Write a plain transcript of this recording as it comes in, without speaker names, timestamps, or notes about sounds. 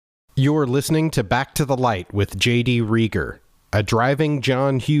You're listening to Back to the Light with J.D. Reager, a driving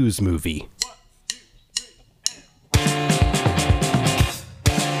John Hughes movie.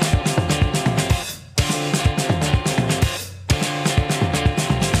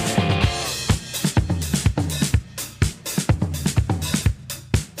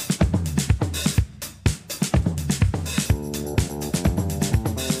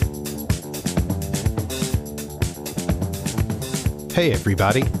 Hey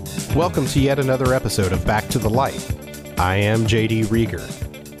everybody, welcome to yet another episode of Back to the Light. I am J.D. Reager.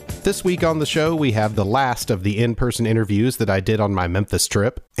 This week on the show we have the last of the in-person interviews that I did on my Memphis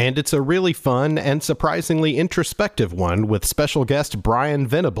trip, and it's a really fun and surprisingly introspective one with special guest Brian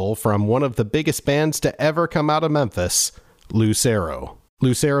Venable from one of the biggest bands to ever come out of Memphis, Lucero.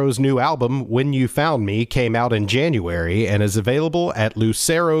 Lucero's new album, When You Found Me, came out in January and is available at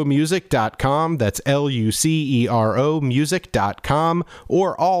luceromusic.com, that's Lucero music.com,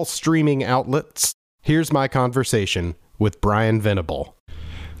 or all streaming outlets. Here's my conversation with Brian Venable.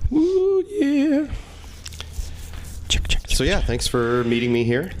 Ooh, yeah. So yeah, thanks for meeting me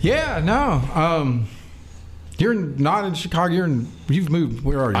here. Yeah, no. You're not in Chicago, you've moved.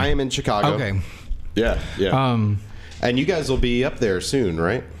 Where are you? I am in Chicago. Okay. Yeah. And you guys will be up there soon,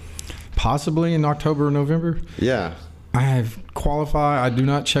 right? Possibly in October or November. Yeah. I have qualified. I do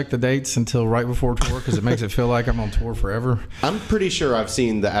not check the dates until right before tour because it makes it feel like I'm on tour forever. I'm pretty sure I've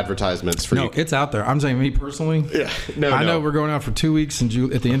seen the advertisements for you. No, it's out there. I'm saying me personally. Yeah. I know we're going out for 2 weeks at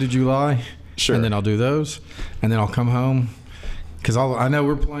the end of July. Sure. And then I'll do those. And then I'll come home. Because I know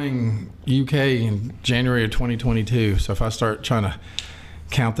we're playing UK in January of 2022. So if I start trying to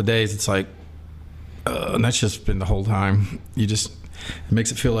count the days, it's like, and that's just been the whole time. It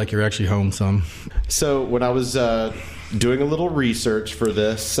makes it feel like you're actually home some. So when I was doing a little research for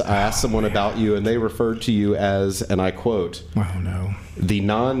this, I asked someone about you, and they referred to you as, and I quote, "Oh no, the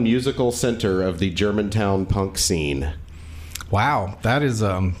non-musical center of the Germantown punk scene." Wow, that is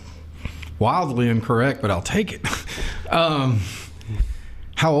wildly incorrect, but I'll take it.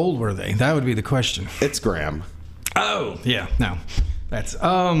 How old were they? That would be the question. It's Graham. Oh yeah, no, that's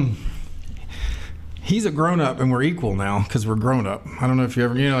He's a grown-up, and we're equal now because we're grown-up. I don't know if you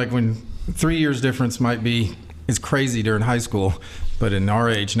ever, like when 3 years difference is crazy during high school, but in our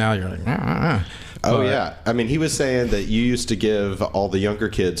age now, you're like, Oh, yeah. I mean, he was saying that you used to give all the younger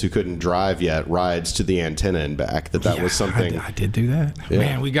kids who couldn't drive yet rides to the antenna and back, that was something. I did do that. Yeah.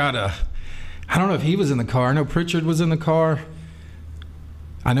 Man, we got I don't know if he was in the car. I know Pritchard was in the car.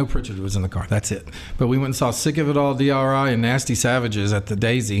 That's it. But we went and saw Sick of It All, DRI, and Nasty Savages at the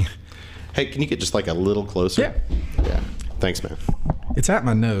Daisy. Hey, can you get just like a little closer? Yeah. Thanks, man. It's at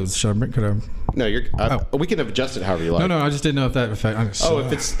my nose. Could I? No, we can adjust it however you like. No, I just didn't know if that effect.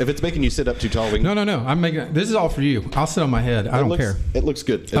 If it's making you sit up too tall, we can. No. I'm making. This is all for you. I'll sit on my head. I don't care. It looks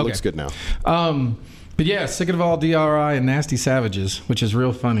good. It looks good now. But yeah, Sick of It All, DRI, and Nasty Savages, which is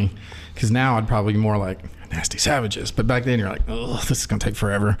real funny because now I'd probably be more like Nasty Savages, but back then you're like, oh, this is gonna take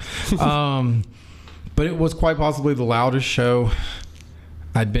forever. But it was quite possibly the loudest show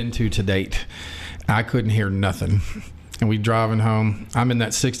I'd been to date. I couldn't hear nothing. And we driving home. I'm in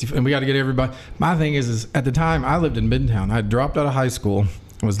that 60, and we got to get everybody. My thing is at the time I lived in Midtown. I had dropped out of high school.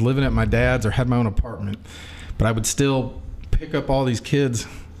 I was living at my dad's or had my own apartment. But I would still pick up all these kids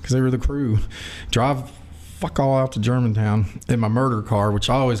because they were the crew. Drive fuck all out to Germantown in my murder car, which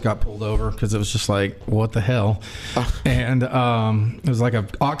I always got pulled over because it was just like, what the hell? And it was like a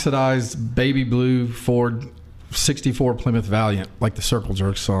oxidized baby blue Ford 64 Plymouth Valiant, like the Circle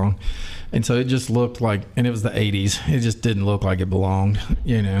Jerks song. And so it just looked like, and it was the 80s, it just didn't look like it belonged,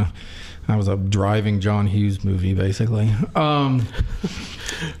 I was a driving John Hughes movie, basically. And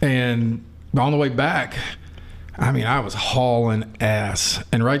on the way back, I was hauling ass.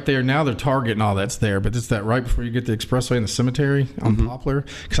 And right there, now they're Target and all that's there, but it's that right before you get the expressway in the cemetery on Poplar.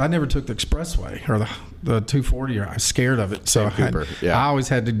 Because I never took the expressway or the 240, or I was scared of it. So I always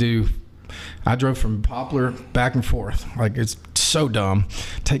had to I drove from Poplar back and forth. Like, it's so dumb.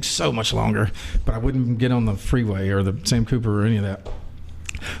 It takes so much longer. But I wouldn't get on the freeway or the Sam Cooper or any of that.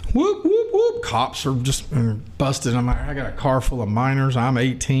 Whoop, whoop, whoop. Cops are just busted. I got a car full of minors. I'm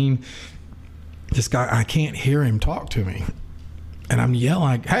 18. This guy, I can't hear him talk to me. And I'm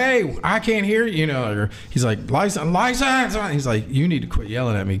yelling, hey, I can't hear you. He's like, license. He's like, you need to quit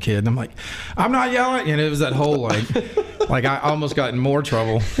yelling at me, kid. And I'm like, I'm not yelling. And it was that whole like I almost got in more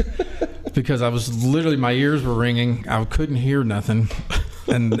trouble because I was literally, my ears were ringing. I couldn't hear nothing.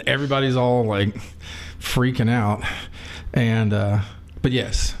 And everybody's all like freaking out. And, but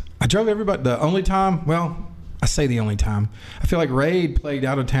yes, I drove everybody. The only time, I say the only time. I feel like Raid played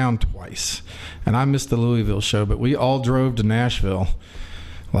out of town twice, and I missed the Louisville show, but we all drove to Nashville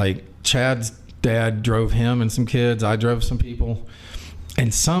Like Chad's dad drove him and some kids. I drove some people.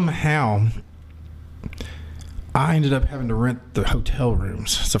 And somehow I ended up having to rent the hotel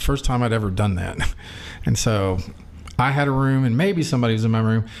rooms. It's the first time I'd ever done that. And so I had a room, and maybe somebody was in my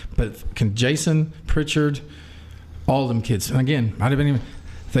room, but Jason, Pritchard, all them kids. And again, might have been even,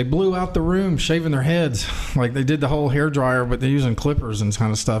 they blew out the room, shaving their heads. Like they did the whole hair dryer, but they're using clippers and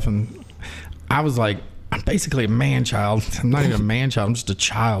kind of stuff. And I was like, I'm basically a man child. I'm not even a man child. I'm just a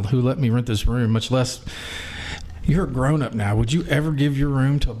child. Who let me rent this room, much less... You're a grown-up now. Would you ever give your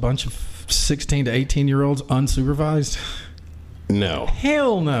room to a bunch of 16 to 18-year-olds unsupervised? No.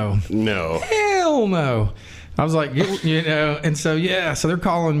 Hell no. No. Hell no. I was like, you know, and so, yeah, so they're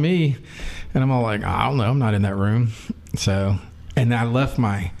calling me, and I'm all like, I don't know, I'm not in that room. So, and I left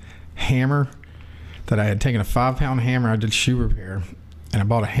my hammer that I had taken, a 5-pound hammer. I did shoe repair, and I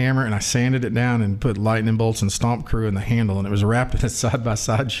bought a hammer, and I sanded it down and put lightning bolts and stomp crew in the handle, and it was wrapped in a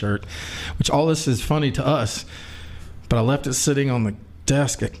side-by-side shirt, which all this is funny to us. But I left it sitting on the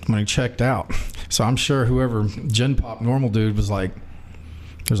desk when he checked out. So I'm sure whoever Gen Pop normal dude was like,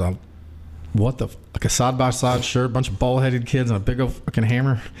 there's a, like a side-by-side shirt, bunch of bald-headed kids and a big old fucking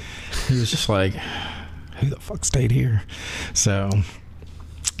hammer. He was just like, who the fuck stayed here? So,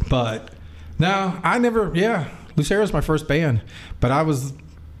 but no, I never, Lucero's my first band, but I was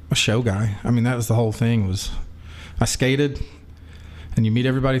a show guy. I mean, that was the whole thing. Was I skated, and you meet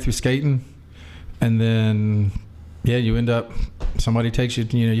everybody through skating, and then... Yeah, you end up, somebody takes you,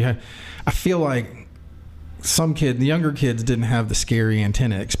 you know, I feel like the younger kids didn't have the scary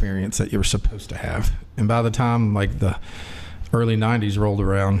antenna experience that you were supposed to have. And by the time, like, the early 90s rolled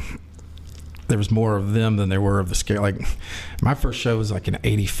around, there was more of them than there were of the scare. Like, my first show was, like, in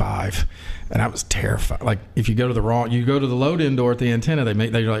 85, and I was terrified. Like, if you go to the load-in door at the antenna,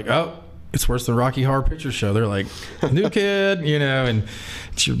 they're like, oh, it's worse than Rocky Horror Picture Show. They're like, new kid, you know, and,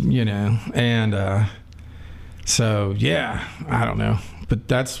 you know, and, so, yeah, I don't know. But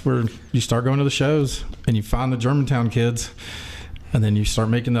that's where you start going to the shows and you find the Germantown kids, and then you start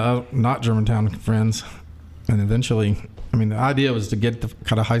making the not Germantown friends. And eventually, I mean, the idea was to get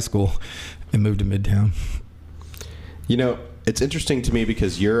out of high school and move to Midtown. You know, it's interesting to me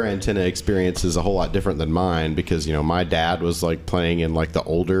because your antenna experience is a whole lot different than mine because, you know, my dad was like playing in like the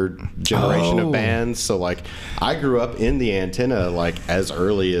older generation of bands. So like I grew up in the antenna like as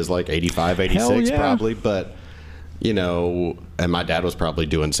early as like 85, 86 probably. But... You know, and my dad was probably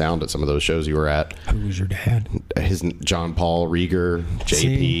doing sound at some of those shows you were at. Who was your dad? His John Paul Reager,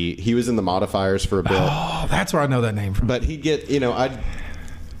 JP. He was in the Modifiers for a bit. Oh, that's where I know that name from. But he'd get, you know,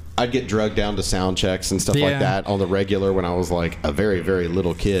 I'd get drugged down to sound checks and stuff like that on the regular when I was like a very, very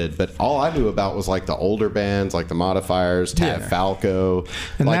little kid. But all I knew about was like the older bands, like the Modifiers, Tad Falco,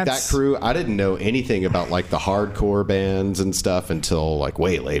 and like that crew. I didn't know anything about like the hardcore bands and stuff until like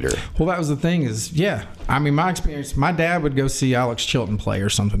way later. Well, that was the thing is, I mean, my experience, my dad would go see Alex Chilton play or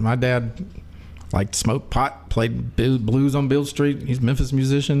something. My dad liked to smoke pot, played blues on Bill Street. He's a Memphis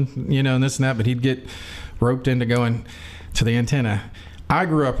musician, you know, and this and that, but he'd get roped into going to the antenna. I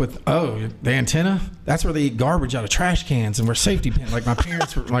grew up with, the antenna, that's where they eat garbage out of trash cans and we're safety pins. Like my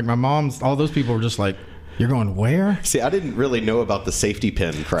parents, were, like my mom's, all those people were just like, you're going where? See, I didn't really know about the safety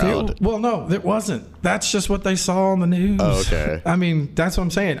pin crowd. Well, no, it wasn't. That's just what they saw on the news. Oh, okay. I mean, that's what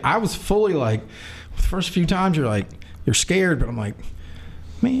I'm saying. I was fully like, the first few times you're like, you're scared, but I'm like,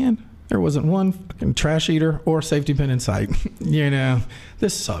 man, there wasn't one fucking trash eater or safety pin in sight. You know,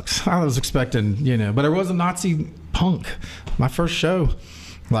 this sucks. I was expecting, you know, but there was a Nazi punk. My first show,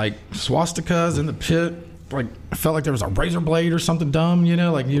 like swastikas in the pit. Like, I felt like there was a razor blade or something dumb, you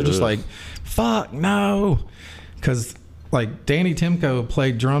know, like you're just like, fuck, no. Because, like, Danny Timko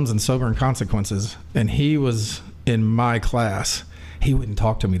played drums in Sober and Consequences, and he was in my class. He wouldn't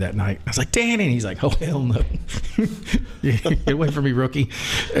talk to me that night. I was like, Danny. And he's like, oh, hell no. Get away from me, rookie.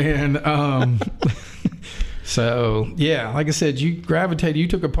 And so, yeah, like I said, you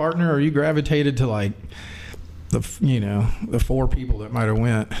took a partner or you gravitated to, like, the 4 people that might have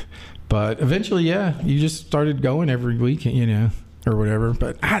went. But eventually, you just started going every week, you know, or whatever.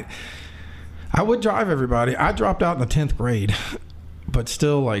 But I would drive everybody. I dropped out in the 10th grade, but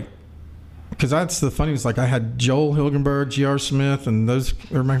still, like, because that's the funniest. Like, I had Joel Hilgenberg, G.R. Smith, and those,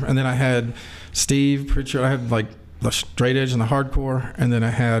 and then I had Steve Pritchard. I had, like, the straight edge and the hardcore, and then I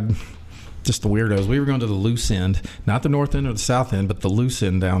had just the weirdos. We were going to the loose end, not the north end or the south end, but the loose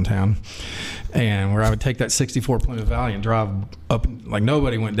end downtown. And where I would take that 64 Plymouth Valley and drive up, like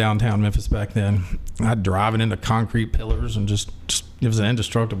nobody went downtown Memphis back then. I'd drive it into concrete pillars and just it was an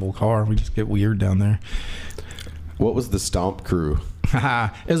indestructible car. We just get weird down there. What was the Stomp Crew?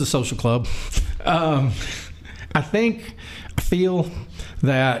 It was a social club. I feel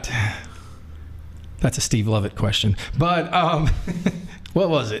That's a Steve Lovett question. But what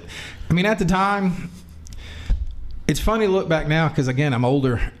was it? I mean, at the time, it's funny to look back now because, again, I'm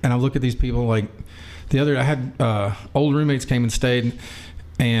older and I look at these people like I had old roommates came and stayed,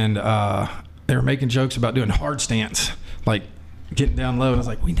 and they were making jokes about doing hard stance, like getting down low. And I was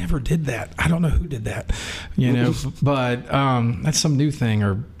like, we never did that. I don't know who did that, but that's some new thing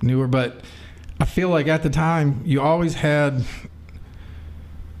or newer. But I feel like at the time you always had,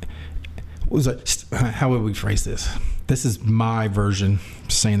 how would we phrase this? This is my version,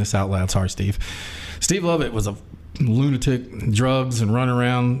 saying this out loud. Sorry, Steve. Steve Lovett was a lunatic, drugs and run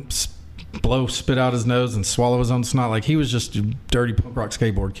around, blow spit out his nose and swallow his own snot. Like, he was just a dirty punk rock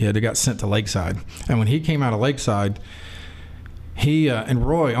skateboard kid who got sent to Lakeside. And when he came out of Lakeside, he and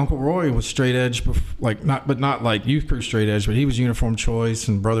Uncle Roy was straight edge, not like Youth Crew straight edge, but he was Uniform Choice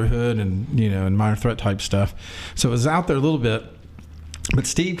and Brotherhood and and Minor Threat type stuff. So it was out there a little bit. But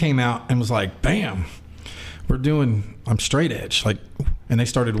Steve came out and was like, bam, I'm straight edge. And they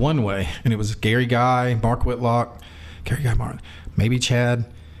started One Way, and it was Gary Guy, Mark Whitlock, maybe Chad,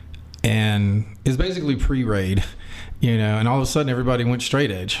 and it's basically pre-raid, and all of a sudden everybody went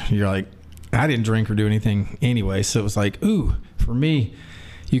straight edge. You're like, I didn't drink or do anything anyway, so it was like, ooh, for me,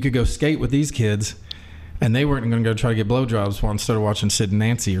 you could go skate with these kids, and they weren't going to go try to get blowjobs while instead of watching Sid and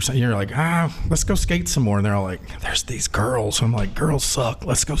Nancy or something. You're like, let's go skate some more. And they're all like, there's these girls. I'm like, girls suck.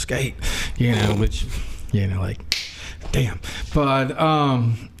 Let's go skate. Which, like, damn. But,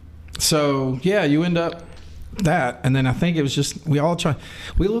 so yeah, you end up that. And then I think it was just, we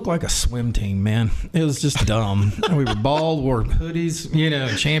looked like a swim team, man. It was just dumb. We were bald, wore hoodies,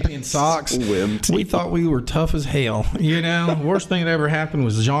 champion socks. Swim team. We thought we were tough as hell. Worst thing that ever happened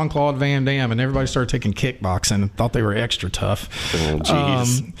was Jean-Claude Van Damme, and everybody started taking kickboxing and thought they were extra tough. Oh,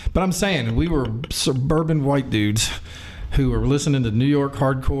 jeez. But I'm saying, we were suburban white dudes who were listening to New York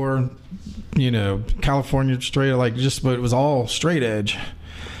hardcore, California straight, but it was all straight edge.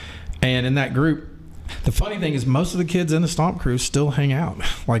 And in that group, the funny thing is, most of the kids in the Stomp Crew still hang out.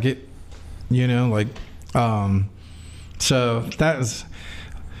 So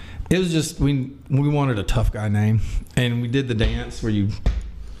it was just, we wanted a tough guy name, and we did the dance where you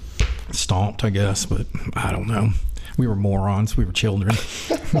stomped, I guess, but I don't know. We were morons. We were children.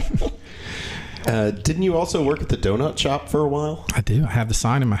 Didn't you also work at the donut shop for a while? I do. I have the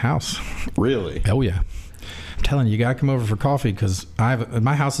sign in my house. Really? Oh, yeah. I'm telling you, you got to come over for coffee, because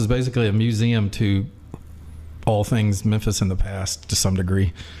my house is basically a museum to all things Memphis in the past to some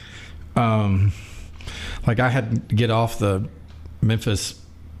degree. I had to get off the Memphis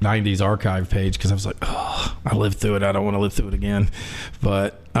 90s archive page because I was like, oh, I lived through it. I don't want to live through it again.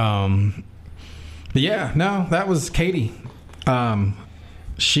 But yeah, no, that was Katie.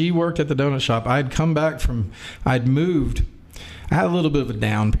 She worked at the donut shop. I'd moved. I had a little bit of a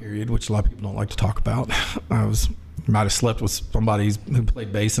down period, which a lot of people don't like to talk about. Might have slept with somebody who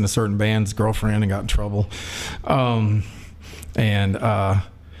played bass in a certain band's girlfriend and got in trouble. And kind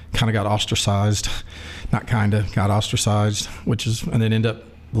of got ostracized. Got ostracized, and then ended up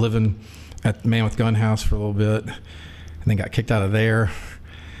living at the Man with Gun House for a little bit, and then got kicked out of there.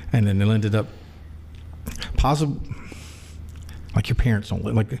 And then it ended up like your parents don't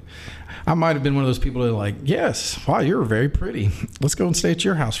live. I might have been one of those people that are like, yes, wow, you're very pretty. Let's go and stay at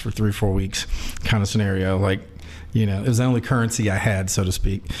your house for 3 or 4 weeks kind of scenario. It was the only currency I had, so to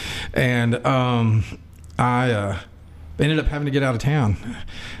speak. And I ended up having to get out of town.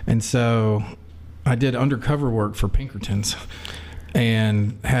 And so I did undercover work for Pinkertons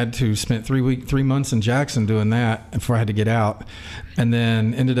and had to spend 3 months in Jackson doing that before I had to get out. And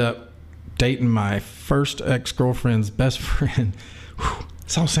then ended up dating my first ex-girlfriend's best friend. Whew,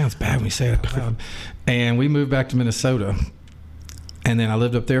 this all sounds bad when you say it out loud. And we moved back to Minnesota. And then I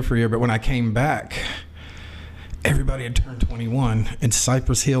lived up there for a year. But when I came back, everybody had turned 21, and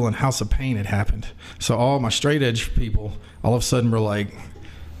Cypress Hill and House of Pain had happened. So all my straight edge people all of a sudden were like,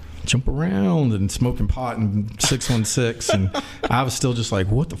 jump around and smoking pot and 616. And I was still just like,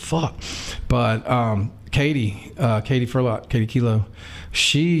 what the fuck? But Katie Furlot, Katie Kilo,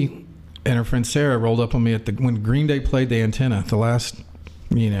 she and her friend Sarah rolled up on me when Green Day played the Antenna, the last,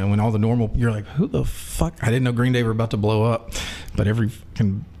 when all the normal, you're like, who the fuck? I didn't know Green Day were about to blow up, but every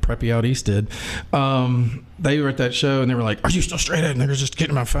fucking preppy out east did. They were at that show and they were like, are you still straight edge? And they were just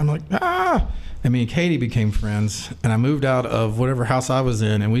getting my phone. I'm like, and me and Katie became friends, and I moved out of whatever house I was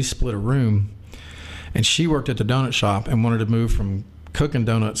in, and we split a room. And she worked at the donut shop and wanted to move from cooking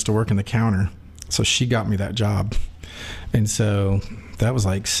donuts to working the counter, so she got me that job. And so that was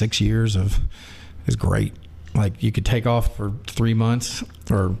like 6 years of, it was great. Like, you could take off for 3 months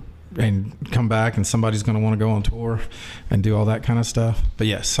or and come back, and somebody's going to want to go on tour and do all that kind of stuff. But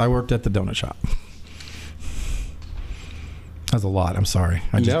yes, I worked at the donut shop. That's a lot. I'm sorry.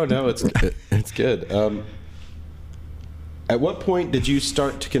 No, it's good. At what point did you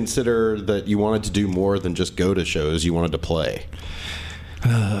start to consider that you wanted to do more than just go to shows? You wanted to play?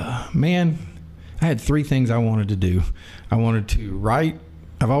 Man, I had 3 things I wanted to do. I wanted to write.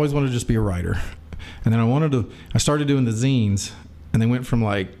 I've always wanted to just be a writer. And then I started doing the zines, and they went from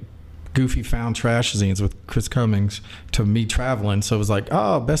like goofy found trash zines with Chris Cummings to me traveling. So it was like,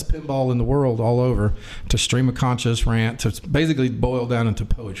 best pinball in the world all over, to stream of conscious rant, to basically boil down into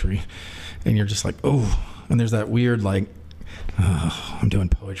poetry. And you're just like, oh, and there's that weird like, I'm doing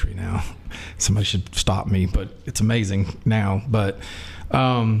poetry now. Somebody should stop me, but it's amazing now. But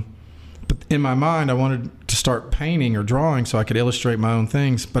in my mind, I wanted to start painting or drawing so I could illustrate my own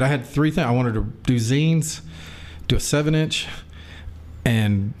things. But I had 3 things. I wanted to do zines, do a 7-inch,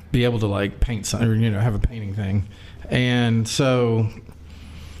 and be able to like paint something, or, have a painting thing. And so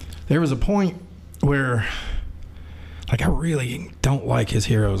there was a point where like I really don't like his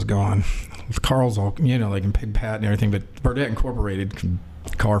heroes gone. Carl's all, like in Pig Pat and everything, but Burdette Incorporated,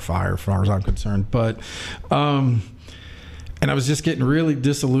 car fire as far as I'm concerned. But, and I was just getting really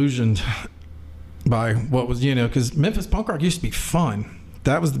disillusioned by what was, because Memphis punk rock used to be fun.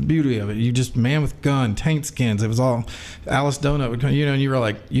 That was the beauty of it. You just man with gun, taint skins. It was all Alice Donut would come, and you were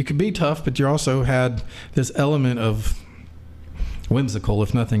like, you could be tough, but you also had this element of whimsical,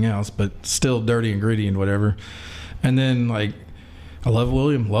 if nothing else, but still dirty and gritty and whatever. And then like, I love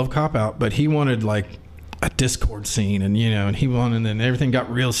William, love Cop Out, but he wanted like a Discord scene, and and he wanted, and then everything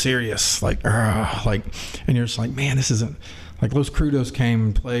got real serious, and you're just like, man, this isn't like Los Crudos came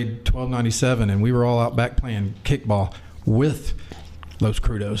and played 1297, and we were all out back playing kickball with Los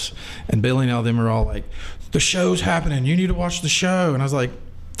Crudos, and Billy and all them are all like, the show's happening, you need to watch the show. And I was like,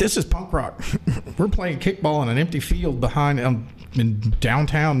 this is punk rock. We're playing kickball in an empty field behind in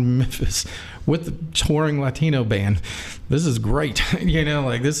downtown Memphis with the touring Latino band. This is great.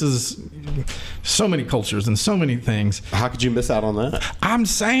 This is so many cultures and so many things. How could you miss out on that? I'm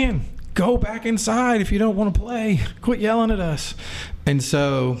saying, go back inside if you don't want to play. Quit yelling at us. And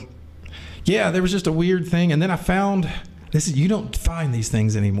so, yeah, there was just a weird thing. And then I found you don't find these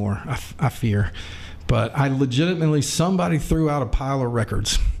things anymore, I fear. But I legitimately, somebody threw out a pile of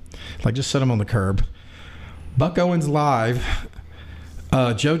records, like just set them on the curb. Buck Owens live,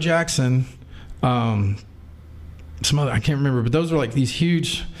 Joe Jackson, some other, I can't remember, but those were like these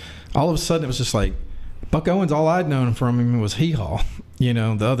huge, all of a sudden it was just like, Buck Owens, all I'd known from him was Hee Haw,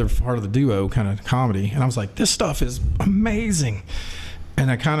 the other part of the duo kind of comedy. And I was like, this stuff is amazing. And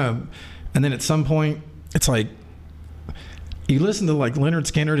and then at some point, it's like, you listen to like Leonard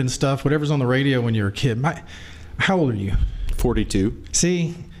Skinner and stuff, whatever's on the radio when you're a kid. How old are you? 42.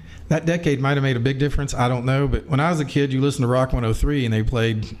 See, that decade might have made a big difference. I don't know. But when I was a kid, you listened to Rock 103 and they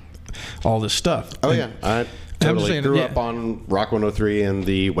played all this stuff. Oh, yeah. I totally grew up on Rock 103 and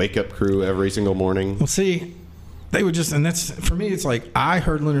the Wake Up Crew every single morning. Well, see, they would just, and that's, for me, it's like, I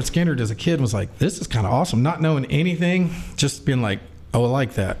heard Leonard Skinner as a kid and was like, this is kind of awesome. Not knowing anything, just being like, oh, I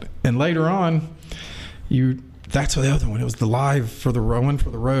like that. And later on, that's the other one. It was the live for the one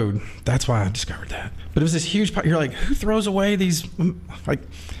for the road. That's why I discovered that. But it was this huge. You're like, who throws away these? Like,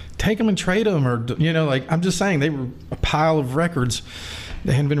 take them and trade them, or I'm just saying, they were a pile of records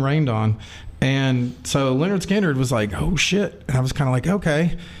that hadn't been rained on. And so Leonard Skinner was like, oh shit, and I was kind of like,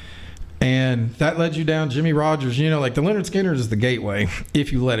 okay. And that led you down Jimmy Rogers. Like the Leonard Skinner is the gateway,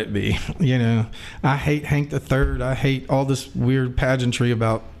 if you let it be. I hate Hank III. I hate all this weird pageantry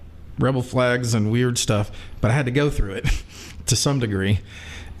about rebel flags and weird stuff, but I had to go through it to some degree.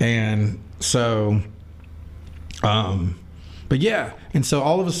 And so but yeah, and so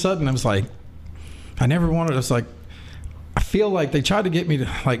all of a sudden I was like, I feel like they tried to get me to,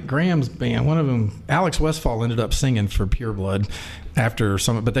 like, Graham's band, one of them, Alex Westfall, ended up singing for Pure Blood after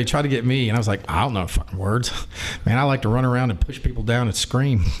some, but they tried to get me, and I was like, I don't know fucking words, man. I like to run around and push people down and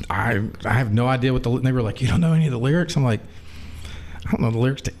scream. I have no idea what they were like, you don't know any of the lyrics? I'm like, I don't know the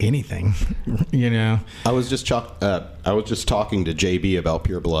lyrics to anything, I was just talking to JB about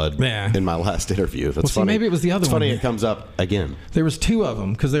Pure Blood in my last interview. That's funny. Maybe it was the other one. It's funny it comes up again. There was 2 of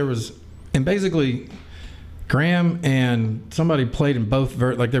them, because and basically Graham and somebody played in both,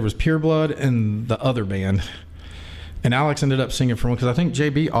 like there was Pure Blood and the other band. And Alex ended up singing for one, because I think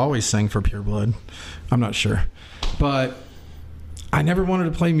JB always sang for Pure Blood. I'm not sure. But I never wanted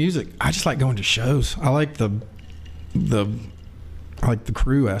to play music. I just like going to shows. I like the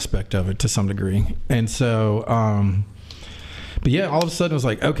crew aspect of it to some degree. And so, but yeah, all of a sudden it was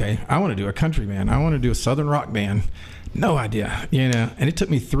like, okay, I want to do a country band. I want to do a Southern rock band. No idea, you know. And it took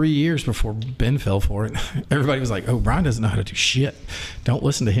me 3 years before Ben fell for it. Everybody was like, "Oh, Brian doesn't know how to do shit. Don't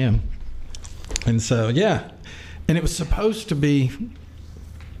listen to him." And so, yeah. And it was supposed to be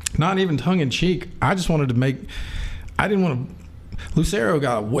not even tongue in cheek. I just wanted to make. I didn't want to. Lucero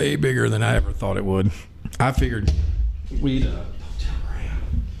got way bigger than I ever thought it would. I figured we'd.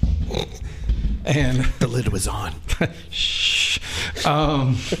 And the lid was on. Shh.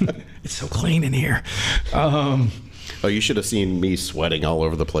 It's so clean in here. Oh, you should have seen me sweating all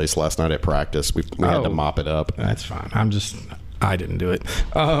over the place last night at practice. We had to mop it up. That's fine. I didn't do it.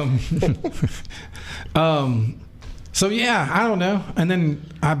 So yeah, I don't know. And then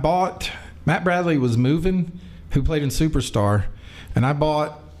I bought, Matt Bradley was moving, who played in Superstar, and I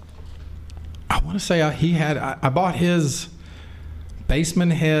bought, I want to say I bought his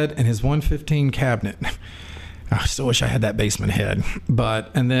basement head and his 115 cabinet. I still wish I had that basement head,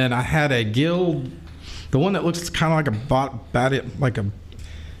 and then I had a Guild. The one that looks kind of like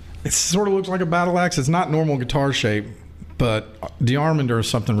it sort of looks like a battle axe. It's not normal guitar shape, but DeArmond or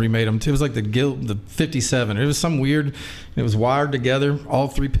something remade them. It was like the 57. It was some weird. It was wired together. All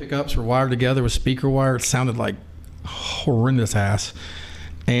 3 pickups were wired together with speaker wire. It sounded like horrendous ass.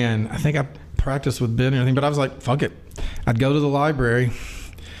 And I think I practiced with Ben and everything, but I was like, fuck it. I'd go to the library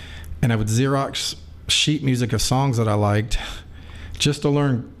and I would Xerox sheet music of songs that I liked just to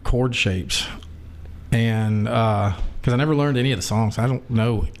learn chord shapes. And because I never learned any of the songs. I don't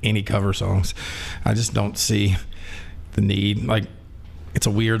know any cover songs. I just don't see the need. Like, it's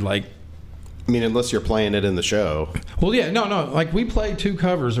a weird, like... I mean, unless you're playing it in the show. Well, yeah, no. Like, we played 2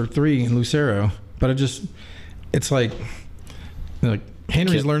 covers or 3 in Lucero, but it's like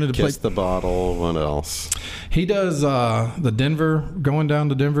Henry's learning to play... Kiss the Bottle, what else? He does the Denver, going down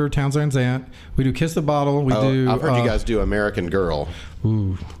to Denver, Townsend's Aunt. We do Kiss the Bottle. I've heard you guys do American Girl.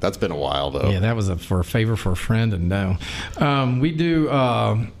 Ooh. That's been a while, though. Yeah, that was for a favor for a friend, and no. We do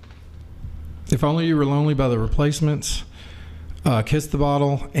If Only You Were Lonely by the Replacements, Kiss the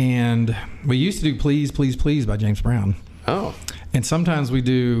Bottle, and we used to do Please, Please, Please by James Brown. Oh. And sometimes we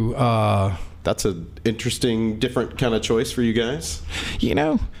do... That's an interesting, different kind of choice for you guys. You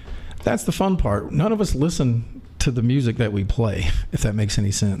know, that's the fun part. None of us listen to the music that we play, if that makes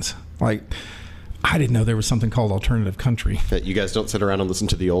any sense. Like, I didn't know there was something called alternative country. That you guys don't sit around and listen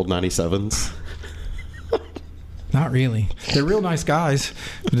to the old 97s? Not really. They're real nice guys.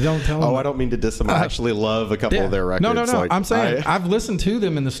 But don't tell them. Oh, I don't mean to diss them. I actually love a couple of their records. No. Like, I'm saying I've listened to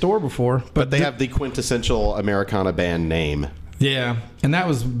them in the store before. But they have the quintessential Americana band name. Yeah. And that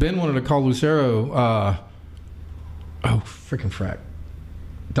was, Ben wanted to call Lucero, freaking frack.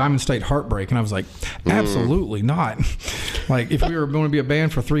 Diamond State Heartbreak. And I was like, absolutely not. Like, if we were going to be a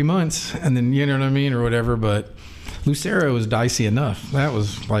band for 3 months and then, you know what I mean, or whatever, but Lucero was dicey enough. That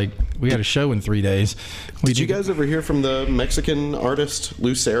was like, we had a show in 3 days. Did you guys ever hear from the Mexican artist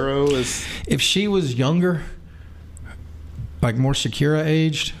Lucero? If she was younger, like more Shakira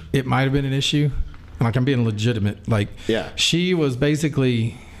aged, it might have been an issue. Like, I'm being legitimate. Like, yeah. She was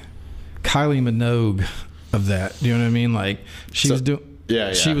basically Kylie Minogue of that. Do you know what I mean? Like, she was doing...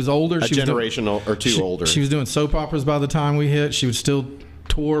 Yeah. She was older. A generation or two older. She was doing soap operas by the time we hit. She would still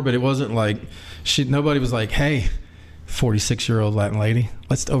tour, but it wasn't like... Nobody was like, hey, 46-year-old Latin lady,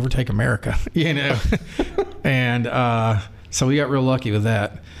 let's overtake America, you know? And so we got real lucky with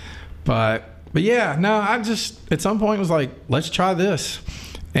that. But yeah, no, I just, at some point was like, let's try this.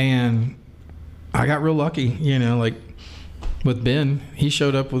 And I got real lucky, you know, like with Ben. He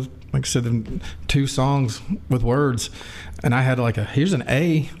showed up with, like I said, 2 songs with words. And I had like here's an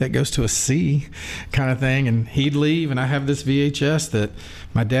A that goes to a C kind of thing. And he'd leave, and I have this VHS that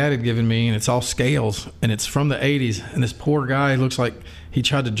my dad had given me, and it's all scales, and it's from the 80s. And this poor guy looks like he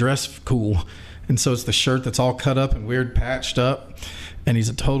tried to dress cool. And so it's the shirt that's all cut up and weird patched up. And he's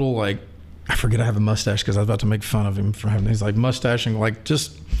a total, like, I forget I have a mustache because I was about to make fun of him for having, he's like mustaching, like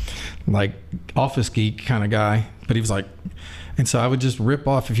just like office geek kind of guy. But he was like, and so I would just rip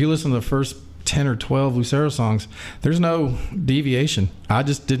off. If you listen to the first 10 or 12 Lucero songs, there's no deviation. I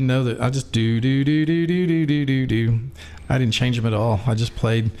just didn't know that. I just do. I didn't change them at all. I just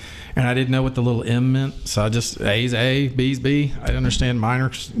played, and I didn't know what the little M meant. So I just, A's A, B's B. I didn't understand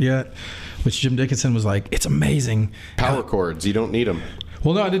minors yet, which Jim Dickinson was like, it's amazing. Power chords, you don't need them.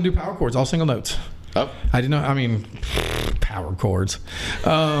 Well, no, I didn't do power chords, all single notes. Oh. I didn't know, I mean, power chords.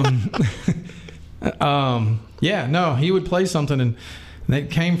 Yeah, no, he would play something, and it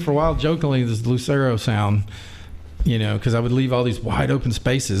came for a while jokingly, this Lucero sound, you know, because I would leave all these wide open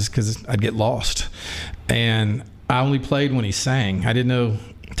spaces because I'd get lost. And I only played when he sang. I didn't know,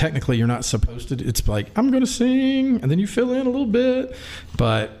 technically you're not supposed to. It's like, I'm going to sing, and then you fill in a little bit.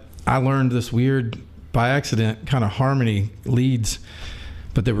 But I learned this weird by accident kind of harmony leads,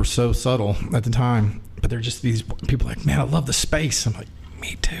 but they were so subtle at the time. But they're just these people like, man, I love the space. I'm like,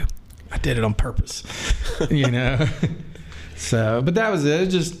 me too. I did it on purpose, you know? So, but that was it. It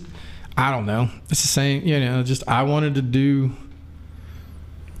just, I don't know. It's the same, you know, just I wanted to do,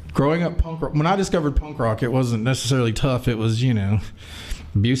 growing up punk rock, when I discovered punk rock, it wasn't necessarily tough. It was, you know,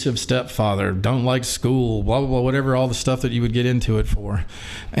 abusive stepfather, don't like school, blah, blah, blah, whatever, all the stuff that you would get into it for.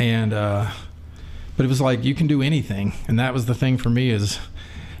 And, but it was like, you can do anything. And that was the thing for me is,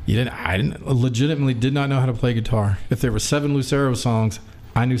 I legitimately did not know how to play guitar. If there were 7 Lucero songs,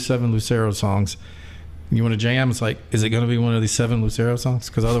 I knew 7 Lucero songs. You want to jam? It's like, is it going to be one of these 7 Lucero songs?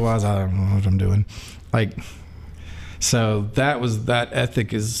 Because otherwise, I don't know what I'm doing. Like, so that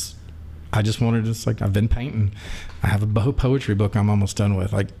ethic is, I just wanted to, it's like, I've been painting. I have a poetry book I'm almost done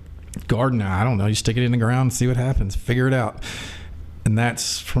with. Like, gardening, I don't know. You stick it in the ground and see what happens. Figure it out. And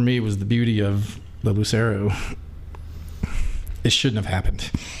that's, for me, was the beauty of the Lucero. It shouldn't have happened.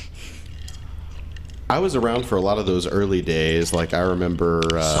 I was around for a lot of those early days. Like, I remember...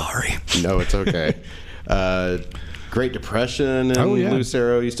 Sorry. No, it's okay. Great Depression and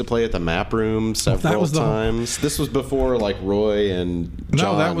Lucero used to play at the Map Room several times. This was before, like, Roy and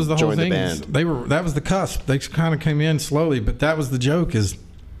John that was the whole thing. The band. That was the cusp. They kind of came in slowly, but that was the joke is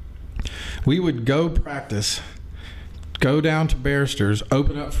we would go practice, go down to Barristers,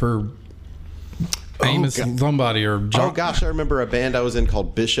 open up for... Amos somebody or John. Oh gosh, I remember a band I was in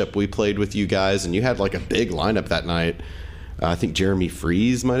called Bishop. We played with you guys, and you had like a big lineup that night. I think Jeremy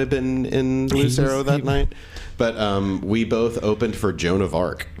Fries might have been in Lucero that night, but we both opened for Joan of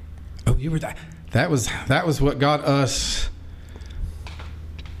Arc. Oh, you were that. That was what got us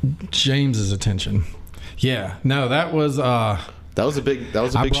James's attention. Yeah, no, that was a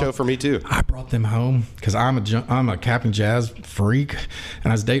big show for me too. I brought them home because I'm a Captain Jazz freak,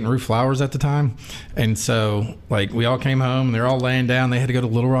 and I was dating Ruth Flowers at the time, and so like we all came home and they're all laying down. They had to go to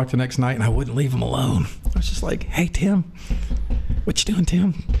Little Rock the next night, and I wouldn't leave them alone. I was just like, "Hey Tim, what you doing,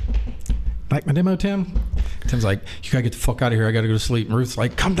 Tim? Like my demo, Tim?" Tim's like, "You gotta get the fuck out of here. I gotta go to sleep." And Ruth's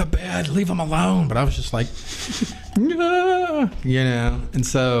like, "Come to bed. Leave them alone." But I was just like, "No," you know. And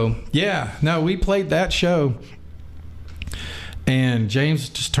so we played that show. And James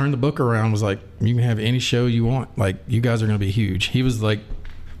just turned the book around, was like, you can have any show you want. Like, you guys are going to be huge. He was like,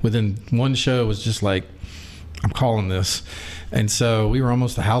 within one show, was just like, I'm calling this. And so we were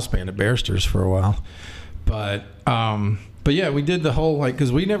almost a house band at Barristers for a while. But yeah, we did the whole, like,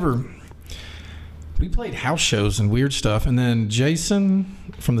 because we played house shows and weird stuff. And then Jason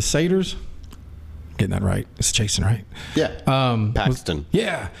from the Satyrs, getting that right. It's Jason, right? Yeah. Paxton.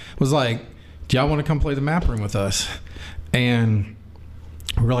 Was like, do y'all want to come play the Map Room with us? And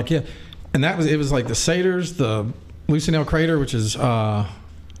we were like, yeah. And it was like the Satyrs, the Lucille Crater, which is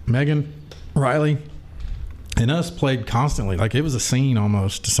Megan Riley, and us played constantly. Like, it was a scene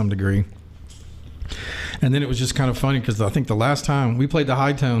almost to some degree. And then it was just kind of funny because I think the last time we played the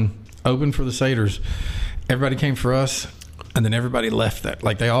High Tone, open for the Satyrs, everybody came for us, and then everybody left that.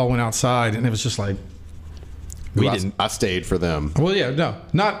 Like, they all went outside, and it was just like, I stayed for them. Well, yeah, no,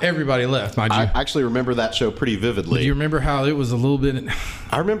 not everybody left, mind you. I actually remember that show pretty vividly. Do you remember how it was a little bit?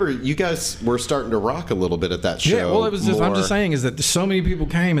 I remember you guys were starting to rock a little bit at that show. Yeah, well, it was just, I'm just saying is that so many people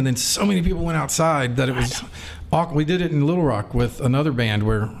came and then so many people went outside that it was awkward. We did it in Little Rock with another band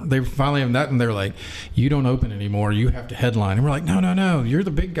where they finally have that, and they're like, you don't open anymore, you have to headline. And we're like, no, you're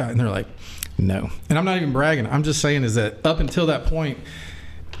the big guy. And they're like, no. And I'm not even bragging. I'm just saying is that up until that point,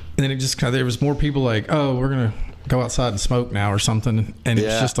 and then it just kind of, there was more people like, oh, we're going to go outside and smoke now or something. And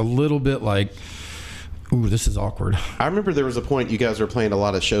it's just a little bit like, ooh, this is awkward. I remember there was a point you guys were playing a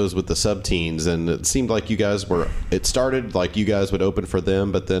lot of shows with the sub-teens, and it seemed like you guys were, it started like you guys would open for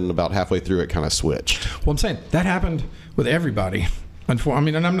them, but then about halfway through it kind of switched. Well, I'm saying that happened with everybody. I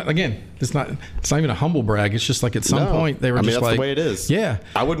mean, and I'm not, again, it's not even a humble brag. It's just like at some point they were just that's like, the way it is. Yeah.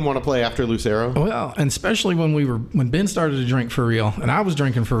 I wouldn't want to play after Lucero. Well, and especially when Ben started to drink for real and I was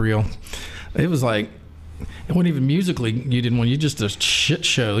drinking for real, it was like, it wasn't even musically, you didn't want, you just a shit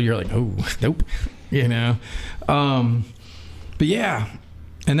show. You're like, oh, nope, you know? But yeah,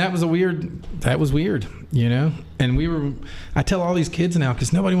 and that was weird, you know? And I tell all these kids now,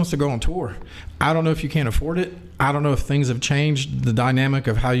 because nobody wants to go on tour. I don't know if you can't afford it. I don't know if things have changed, the dynamic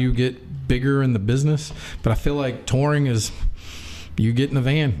of how you get bigger in the business. But I feel like touring is, you get in the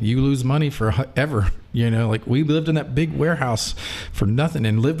van, you lose money forever. You know, like we lived in that big warehouse for nothing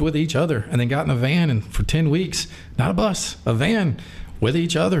and lived with each other, and then got in a van and for 10 weeks, not a bus, a van with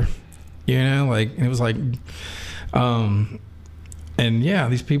each other, you know, like, and it was like, and yeah,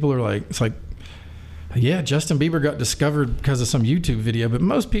 these people are like, it's like, yeah, Justin Bieber got discovered because of some YouTube video, but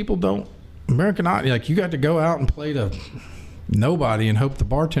most people don't American Idol, like you got to go out and play to nobody and hope the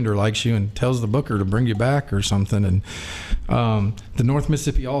bartender likes you and tells the booker to bring you back or something. And the North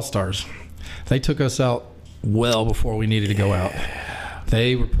Mississippi All-Stars, they took us out well before we needed to go out.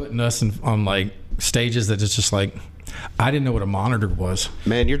 They were putting us on like stages that it's just like, I didn't know what a monitor was.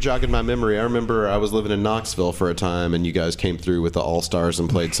 Man, you're jogging my memory. I remember I was living in Knoxville for a time, and you guys came through with the All-Stars and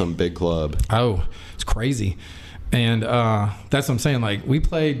played some big club. Oh, it's crazy. And that's what I'm saying. Like, we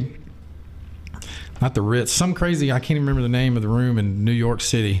played, not the Ritz, some crazy, I can't even remember the name of the room in New York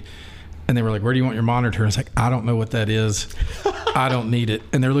City. And they were like, where do you want your monitor? I was like, I don't know what that is. I don't need it.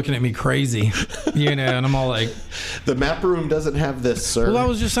 And they're looking at me crazy, and I'm all like, the map room doesn't have this, sir. Well, I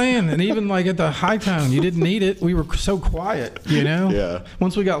was just saying, and even like at the high tone, you didn't need it. We were so quiet, Yeah.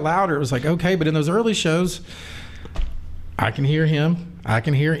 Once we got louder, it was like, okay. But in those early shows, I can hear him. I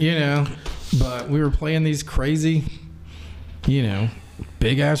can hear, but we were playing these crazy,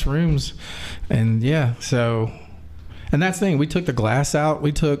 big ass rooms. And yeah, and that's the thing. We took the Glass out.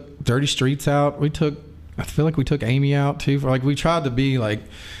 We took Dirty Streets out. I feel like we took Amy out too. We tried to be like,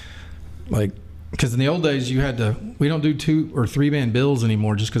 because in the old days we don't do 2 or 3 band bills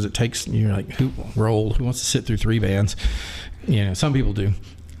anymore just because it takes, you're like, we're old. Who wants to sit through 3 bands? Some people do.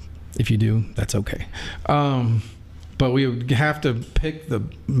 If you do, that's okay. But we would have to pick the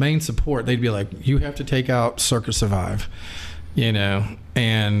main support. They'd be like, you have to take out Circus Survive,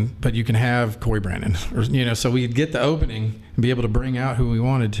 but you can have Corey Brandon, so we'd get the opening and be able to bring out who we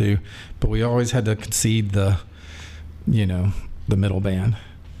wanted to, but we always had to concede the middle band.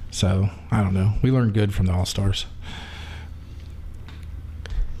 So I don't know. We learned good from the All-Stars.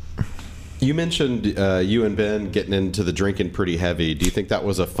 You mentioned you and Ben getting into the drinking pretty heavy. Do you think that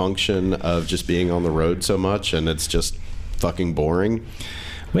was a function of just being on the road so much and it's just fucking boring?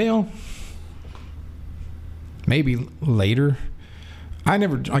 Well, maybe later. I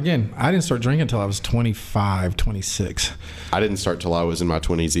didn't start drinking until I was 25, 26. I didn't start till I was in my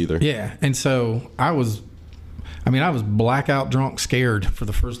 20s either. Yeah, and so I was blackout drunk, scared for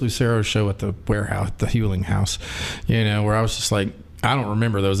the first Lucero show at the warehouse, the Hewling house, where I was just like, I don't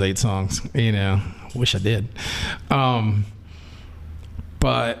remember those 8 songs, wish I did.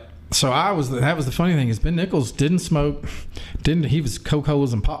 But so that was the funny thing is Ben Nichols didn't smoke, he was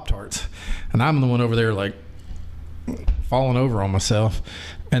Coca-Colas and Pop-Tarts, and I'm the one over there like falling over on myself.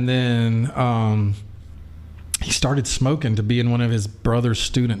 And then he started smoking to be in one of his brother's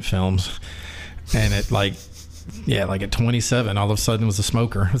student films, and at at 27 all of a sudden was a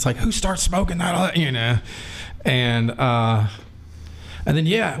smoker. It's like, who starts smoking that, and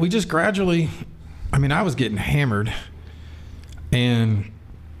then we just gradually, I was getting hammered, and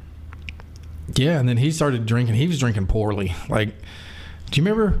then he started drinking. He was drinking poorly. Like, do you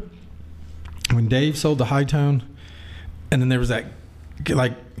remember when Dave sold the High Tone? And then there was that,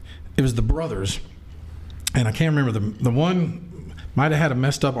 like, it was the brothers, and I can't remember, the one might have had a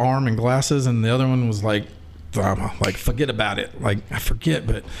messed up arm and glasses, and the other one was like forget about it, like I forget,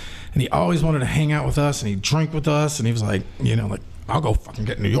 and he always wanted to hang out with us, and he'd drink with us, and he was like, like, I'll go fucking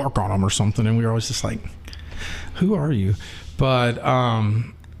get New York on him or something, and we were always just like, who are you? But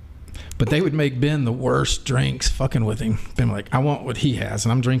they would make Ben the worst drinks fucking with him. Ben like, I want what he has,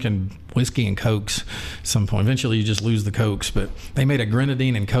 and I'm drinking whiskey and Cokes at some point. Eventually you just lose the Cokes, but they made a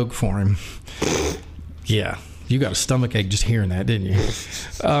grenadine and Coke for him. Yeah, you got a stomachache just hearing that, didn't you?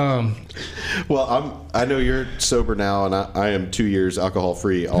 Well, I know you're sober now, and I am 2 years alcohol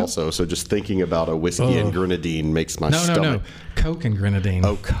free also, so just thinking about a whiskey and grenadine makes my stomach. No, Coke and grenadine.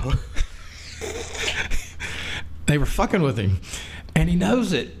 Oh, Coke. They were fucking with him, and he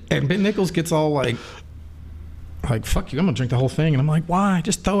knows it. And Ben Nichols gets all like, fuck you, I'm gonna drink the whole thing. And I'm like, why?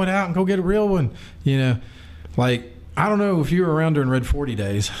 Just throw it out and go get a real one. Like, I don't know if you were around during Red 40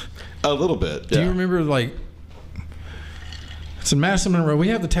 days. A little bit. Do you remember, like, it's in Madison Monroe. We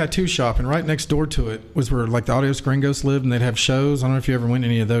have the tattoo shop, and right next door to it was where like the Audios Gringos lived, and they'd have shows. I don't know if you ever went to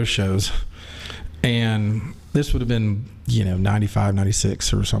any of those shows. And this would have been, 95,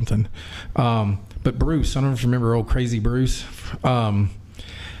 96 or something. But Bruce, I don't know if you remember old Crazy Bruce. Ben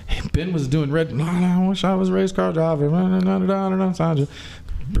was doing I wish I was a race car driver.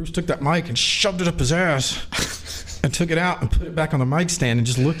 Bruce took that mic and shoved it up his ass and took it out and put it back on the mic stand and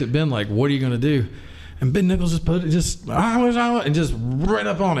just looked at Ben like, what are you going to do? And Ben Nichols just put it, and just right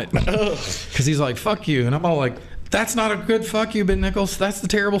up on it. Because he's like, fuck you. And I'm all like, that's not a good fuck you, Ben Nichols. That's the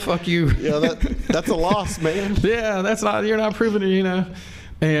terrible fuck you. Yeah, that's a loss, man. Yeah, you're not proving it,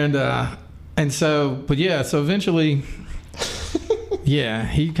 And so eventually,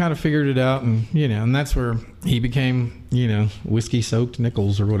 he kind of figured it out, and, and that's where he became, whiskey soaked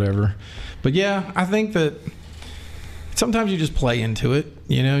Nichols or whatever. But yeah, I think that sometimes you just play into it,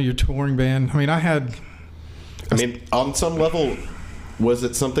 your touring band. I mean, on some level, was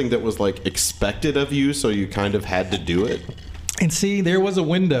it something that was like expected of you, so you kind of had to do it? And see, there was a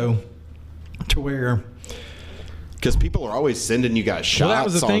window to where, because people are always sending you guys shots that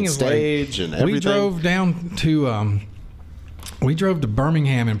was the thing, on stage and everything. We drove to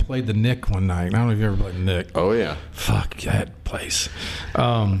Birmingham and played the Nick one night. I don't know if you ever played the Nick. Oh, yeah. Fuck that place.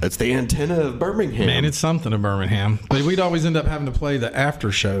 It's the antenna of Birmingham. Man, it's something of Birmingham. But we'd always end up having to play the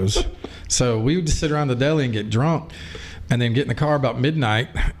after shows. So we would just sit around the deli and get drunk and then get in the car about midnight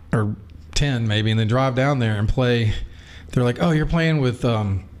or 10 maybe and then drive down there and play. They're like, oh, you're playing with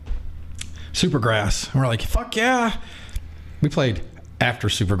Supergrass. And we're like, fuck yeah. We played after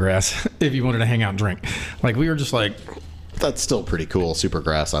Supergrass if you wanted to hang out and drink. Like, we were just like... That's still pretty cool.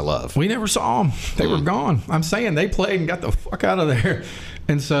 Supergrass, I love. We never saw them. They were gone. I'm saying they played and got the fuck out of there.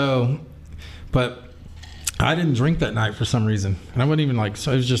 And so, but I didn't drink that night for some reason. And I wasn't even like,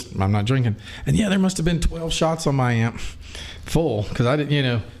 so it was just, I'm not drinking. And yeah, there must have been 12 shots on my amp full because I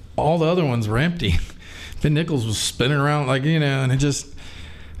didn't, all the other ones were empty. Ben Nichols was spinning around like, and it just,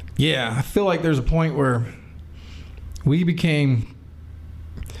 yeah, I feel like there's a point where we became...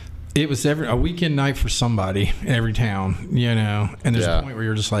 It was a weekend night for somebody in every town, and there's a point where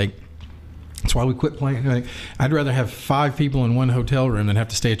you're just like, that's why we quit playing. Like, I'd rather have 5 people in one hotel room than have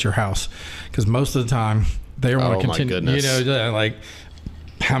to stay at your house because most of the time they want to continue. My goodness. Like,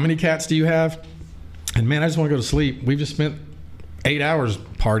 how many cats do you have? And man, I just want to go to sleep. We've just spent 8 hours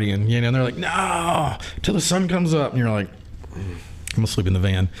partying, and they're like, no, till the sun comes up. And you're like, I'm going to sleep in the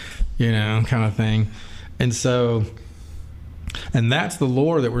van, kind of thing. And so... And that's the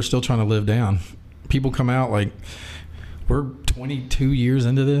lore that we're still trying to live down. People come out like, we're 22 years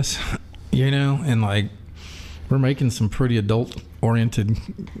into this, and like, we're making some pretty adult-oriented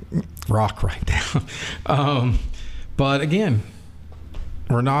rock right now. But again,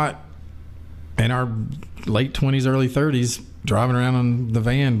 we're not in our late 20s, early 30s driving around on the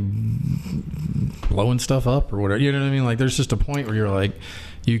van blowing stuff up or whatever. You know what I mean? Like, there's just a point where you're like,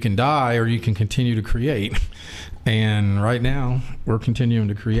 you can die or you can continue to create. And right now, we're continuing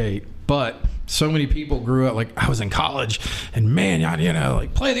to create. But so many people grew up, like, I was in college, and man,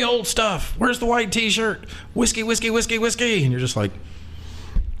 like, play the old stuff. Where's the white T-shirt? Whiskey, whiskey, whiskey, whiskey. And you're just like,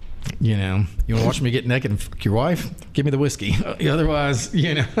 you want to watch me get naked and fuck your wife? Give me the whiskey. Otherwise,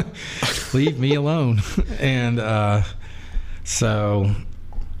 leave me alone. And so,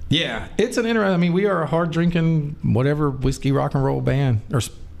 yeah, it's an interesting, I mean, we are a hard-drinking, whatever, whiskey rock and roll band, or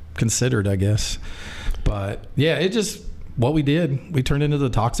considered, I guess. But yeah, it just what we did. We turned into the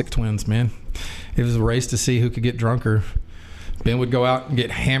Toxic Twins, man. It was a race to see who could get drunker. Ben would go out and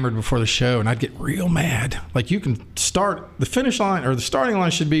get hammered before the show, and I'd get real mad. Like, you can start the finish line, or the starting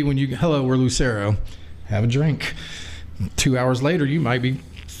line should be when hello, we're Lucero, have a drink. 2 hours later, you might be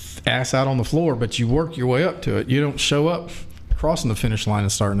ass out on the floor, but you work your way up to it. You don't show up crossing the finish line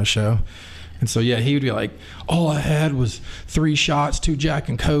and starting the show. And so, yeah, he would be like, all I had was 3 shots, 2 Jack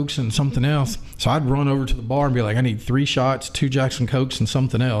and Cokes and something else. So I'd run over to the bar and be like, I need 3 shots, 2 Jacks and Cokes and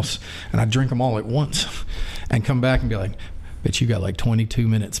something else. And I'd drink them all at once and come back and be like, bitch, you got like 22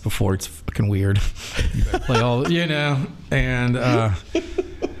 minutes before it's fucking weird. You better play all, and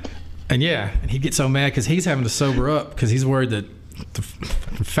yeah. And he'd get so mad because he's having to sober up because he's worried that the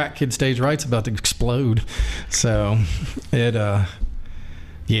fat kid stage right's about to explode. So yeah.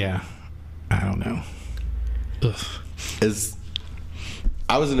 I don't know. Ugh.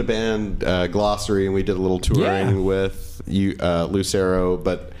 I was in a band, Glossary, and we did a little touring with you, Lucero,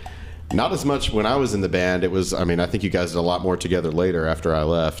 but not as much when I was in the band. It was, I think you guys did a lot more together later after I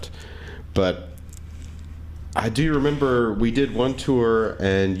left. But I do remember we did one tour,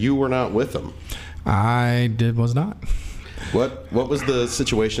 and you were not with them. Was not. What was the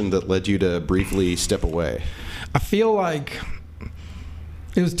situation that led you to briefly step away? I feel like...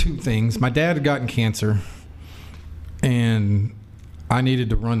 It was 2 things. My dad had gotten cancer, and I needed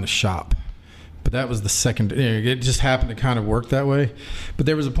to run the shop. But that was the second. It just happened to kind of work that way. But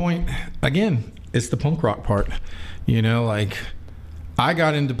there was a point, again, it's the punk rock part. Like, I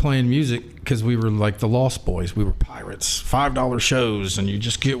got into playing music because we were like the Lost Boys. We were pirates. $5 shows, and you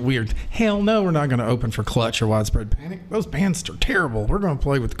just get weird. Hell no, we're not going to open for Clutch or Widespread Panic. Those bands are terrible. We're going to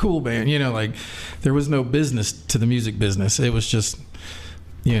play with the cool band. Like, there was no business to the music business. It was just...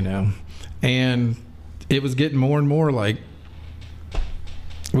 and it was getting more and more like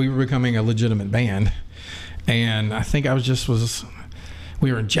we were becoming a legitimate band. And I think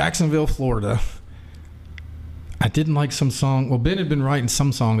we were in Jacksonville, Florida. I didn't like some song. Well, Ben had been writing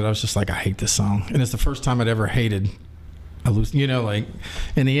some song that I was just like, I hate this song. And it's the first time I'd ever hated You know, like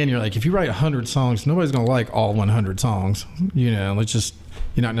in the end, you're like, if you write 100 songs, nobody's going to like all 100 songs. You know, it's just,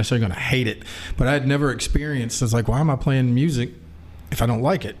 you're not necessarily going to hate it. But I'd never experienced, it's like, why am I playing music if I don't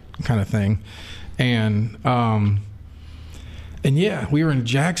like it, kind of thing. And yeah, we were in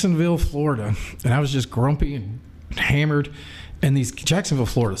Jacksonville, Florida, and I was just grumpy and hammered. And Jacksonville,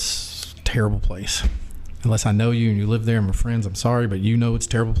 Florida's a terrible place. Unless I know you and you live there and we're friends, I'm sorry, but you know it's a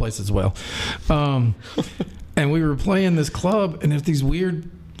terrible place as well. And we were playing this club, and there's these weird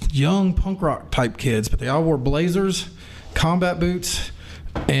young punk rock type kids, but they all wore blazers, combat boots,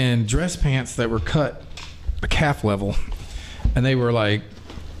 and dress pants that were cut a calf level. And they were like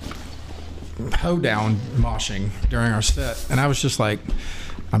hoedown moshing during our set. And I was just like,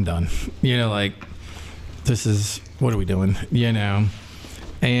 I'm done. You know, like, what are we doing? You know?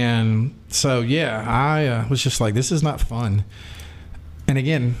 And so, yeah, I was just like, this is not fun. And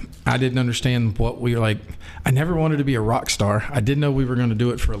again, I didn't understand what we were like. I never wanted to be a rock star. I didn't know we were going to do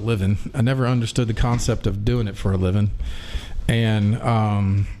it for a living. I never understood the concept of doing it for a living.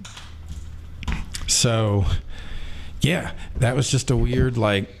 And so, yeah, that was just a weird,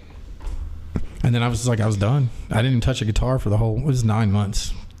 like, and then I was done. I didn't even touch a guitar for it was 9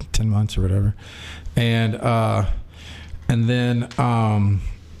 months, 10 months or whatever. And then,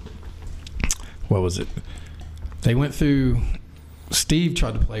 what was it? They went through, Steve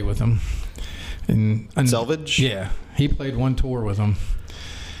tried to play with them. And Selvage? Yeah. He played one tour with them.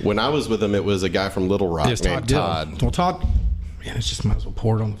 When I was with him, it was a guy from Little Rock named Todd. Well, Todd, man, it's just might as well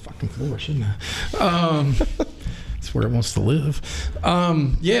pour it on the fucking floor, shouldn't I? It's where it wants to live.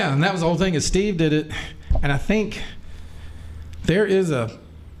 Yeah, and that was the whole thing is Steve did it. And I think there is a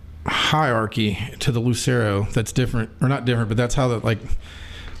hierarchy to the Lucero that's different, or not different, but that's how that,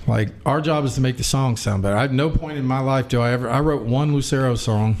 like our job is to make the song sound better. I have no point in my life I wrote one Lucero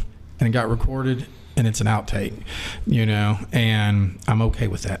song and it got recorded and it's an outtake, you know, and I'm okay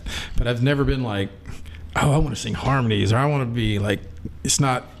with that. But I've never been like, oh, I want to sing harmonies, or I want to be like, it's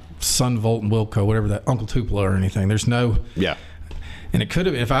not Sun Volt and Wilco, whatever that, Uncle Tupelo or anything. There's no, yeah. And it could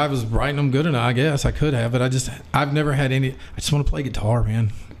have, if I was writing them good enough, I guess I could have, but I've never had any, I just want to play guitar,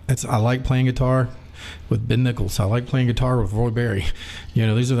 man. I like playing guitar with Ben Nichols. I like playing guitar with Roy Berry. You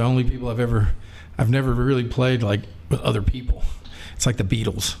know, these are the only people I've never really played like with other people. It's like the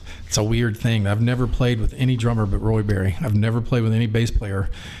Beatles. It's a weird thing. I've never played with any drummer but Roy Berry. I've never played with any bass player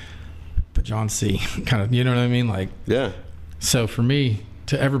but John C. Kind of, you know what I mean? Like, yeah. So for me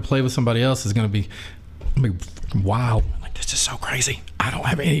to ever play with somebody else is going to be wild. Like, this is so crazy. I don't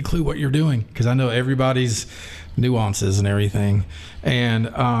have any clue what you're doing because I know everybody's nuances and everything. And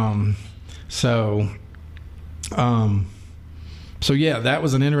so yeah, that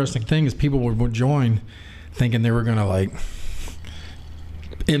was an interesting thing is people would join thinking they were going to like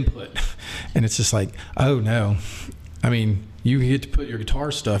input, and it's just like, oh no, I mean, you get to put your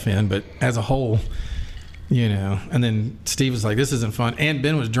guitar stuff in, but as a whole, you know. And then Steve was like, this isn't fun, and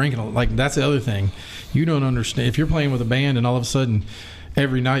Ben was drinking. Like, that's the other thing you don't understand. If you're playing with a band and all of a sudden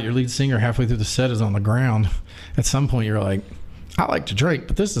every night your lead singer halfway through the set is on the ground, at some point you're like, I like to drink,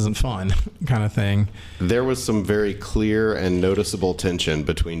 but this isn't fun, kind of thing. There was some very clear and noticeable tension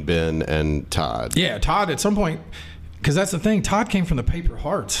between Ben and Todd. Yeah, Todd at some point, because that's the thing, Todd came from the Paper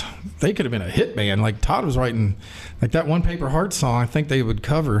Hearts. They could have been a hit band. Like, Todd was writing, like, that one Paper Hearts song, I think they would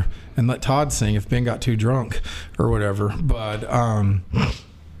cover and let Todd sing if Ben got too drunk or whatever. But,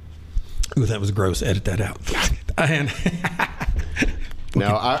 ooh, that was gross. Edit that out. And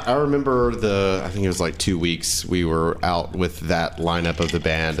now, I remember I think it was like 2 weeks, we were out with that lineup of the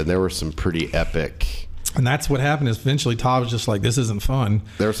band, and there were some pretty epic. And that's what happened is eventually Todd was just like, this isn't fun.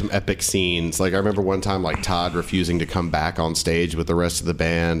 There were some epic scenes. Like, I remember one time, like, Todd refusing to come back on stage with the rest of the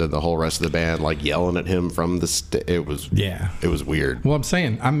band, and the whole rest of the band, like, yelling at him from the it was weird. Well, I'm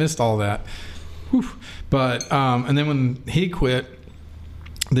saying, I missed all that. Whew. But, and then when he quit,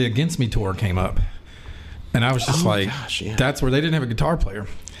 the Against Me tour came up. And I was just that's where they didn't have a guitar player.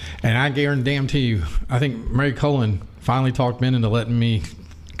 And I guarantee you, I think Mary Cullen finally talked Ben into letting me,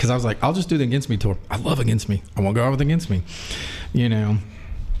 because I was like, I'll just do the Against Me tour. I love Against Me. I won't go out with Against Me, you know.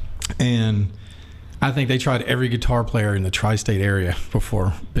 And I think they tried every guitar player in the tri-state area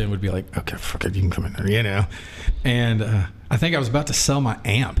before Ben would be like, okay, fuck it, you can come in there, you know. And I think I was about to sell my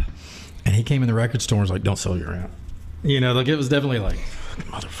amp. And he came in the record store and was like, don't sell your amp. You know, like, it was definitely like,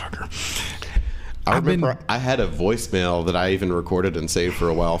 motherfucker. I remember I had a voicemail that I even recorded and saved for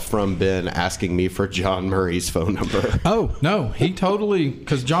a while from Ben asking me for John Murray's phone number. Oh, no. He totally,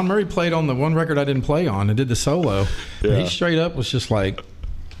 because John Murray played on the one record I didn't play on and did the solo. Yeah. He straight up was just like,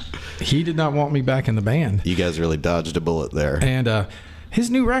 he did not want me back in the band. You guys really dodged a bullet there. And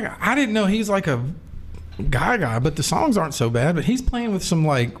his new record, I didn't know he's like guy, but the songs aren't so bad. But he's playing with some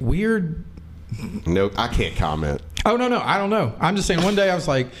like weird. No, I can't comment. Oh no, I don't know. I'm just saying. One day I was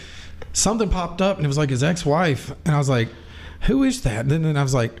like, something popped up, and it was like his ex-wife, and I was like, who is that? And then I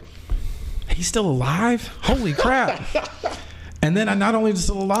was like, he's still alive? Holy crap! And then I not only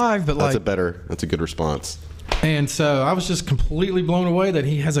still alive, but that's a good response. And so I was just completely blown away that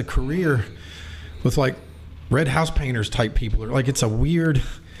he has a career with like red house painters type people. Like it's a weird.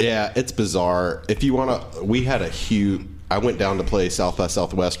 Yeah, it's bizarre. If you want to, we had a huge. I went down to play South by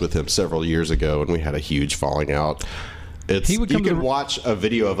Southwest with him several years ago, and we had a huge falling out. You can watch a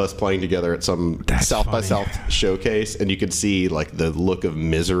video of us playing together at some South by South showcase, and you can see like the look of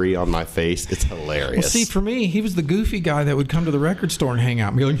misery on my face. It's hilarious. Well, see, for me, he was the goofy guy that would come to the record store and hang out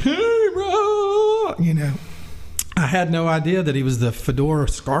and be like, "Hey, bro," you know. I had no idea that he was the fedora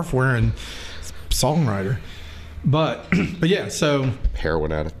scarf wearing songwriter, but yeah. So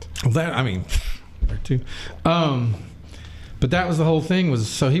heroin addict. That there too. But that was the whole thing.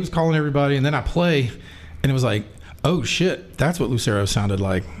 So he was calling everybody, and then I play, and it was like, oh shit, that's what Lucero sounded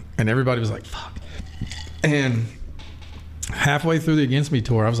like, and everybody was like, fuck. And halfway through the Against Me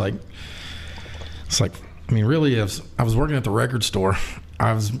tour, I was like, really, I was working at the record store.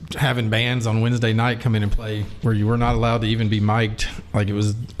 I was having bands on Wednesday night come in and play where you were not allowed to even be mic'd, like it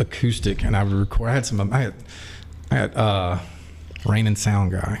was acoustic, and I would record. I had Rain and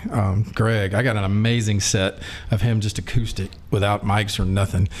Sound guy, Greg. I got an amazing set of him just acoustic without mics or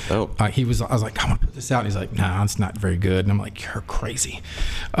nothing. Oh, I was like, I want to put this out. And he's like, nah, it's not very good. And I'm like, you're crazy.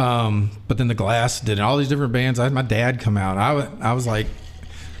 But then the Glass did all these different bands. I had my dad come out. I was like,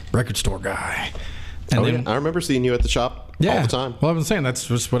 record store guy. And then, I remember seeing you at the shop all the time. Well, I've been saying that's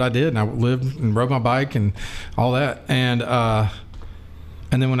just what I did. And I lived and rode my bike and all that. And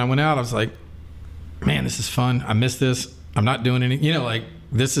then when I went out, I was like, man, this is fun. I miss this. I'm not doing any, like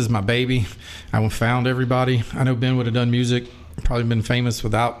this is my baby. I found everybody. I know Ben would have done music, probably been famous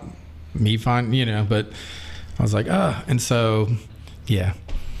without me finding, but I was like, and so, yeah.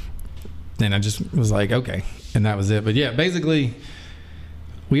 Then I just was like, okay. And that was it. But yeah, basically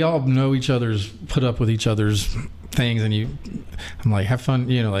we all know each other's, put up with each other's things. And I'm like, have fun,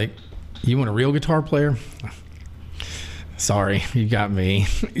 like you want a real guitar player? Sorry, you got me,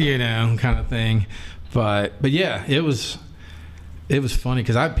 kind of thing. But yeah, it was funny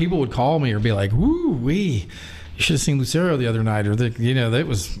because people would call me or be like, "Woo wee, you should have seen Lucero the other night," or that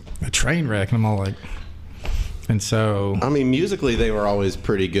was a train wreck, and I'm all like, and so musically they were always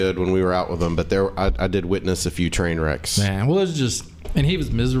pretty good when we were out with them, but I did witness a few train wrecks. Man, well, it's just, and he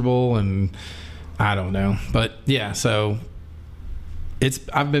was miserable, and I don't know, but yeah, so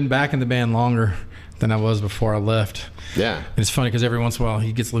I've been back in the band longer than I was before I left. Yeah, and it's funny because every once in a while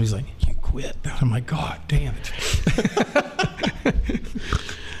he's like, "You quit." I'm like, God damn it.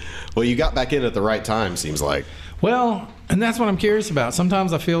 Well, you got back in at the right time, seems like. Well, and that's what I'm curious about.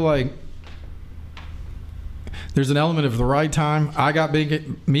 Sometimes I feel like there's an element of the right time.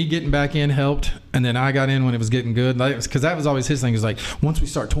 Me getting back in helped, and then I got in when it was getting good. Because that was always his thing. Is like, once we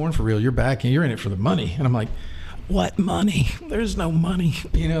start touring for real, you're back and you're in it for the money. And I'm like, what money? There's no money.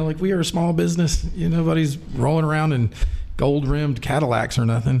 Like we are a small business. Nobody's rolling around in gold-rimmed Cadillacs or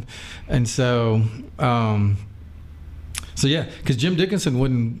nothing. And so yeah, because Jim Dickinson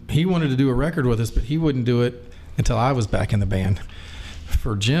wanted to do a record with us, but he wouldn't do it until I was back in the band.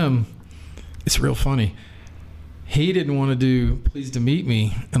 For Jim, it's real funny. He didn't want to do Pleased to Meet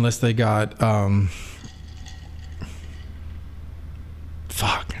Me unless they got, I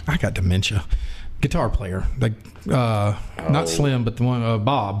got dementia. Guitar player, like, not Slim, but the one,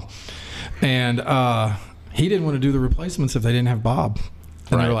 Bob. And he didn't want to do the replacements if they didn't have Bob.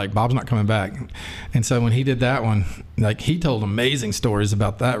 And they were like, Bob's not coming back. And so when he did that one, like he told amazing stories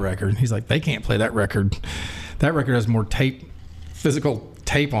about that record. He's like, they can't play that record. That record has more physical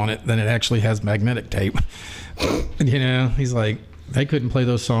tape on it than it actually has magnetic tape. He's like, they couldn't play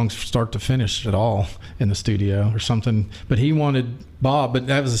those songs start to finish at all in the studio or something. But he wanted Bob, but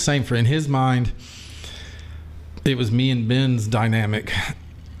that was the same in his mind. It was me and Ben's dynamic,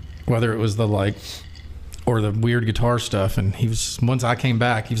 whether it was or the weird guitar stuff. And once I came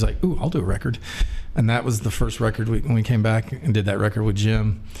back, he was like, ooh, I'll do a record. And that was the first record when we came back and did that record with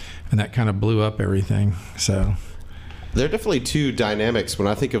Jim. And that kind of blew up everything. So there are definitely two dynamics when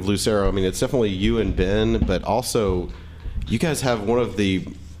I think of Lucero. It's definitely you and Ben, but also you guys have one of the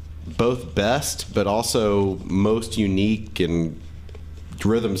both best, but also most unique and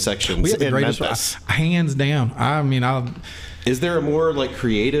rhythm sections we have the in greatest, Memphis. Hands down. Is there a more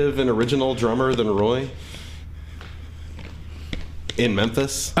creative and original drummer than Roy in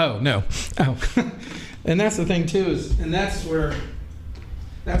Memphis? Oh no. And that's the thing too and that's where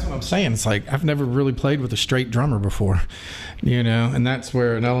that's what I'm saying. It's like I've never really played with a straight drummer before, you know, and that's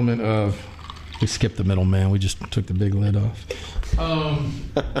where an element of we skipped the middle man. We just took the big lid off.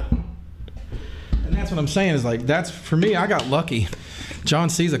 And that's what I'm saying is like that's for me. I got lucky. John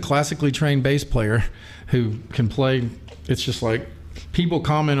C's a classically trained bass player who can play. It's just like people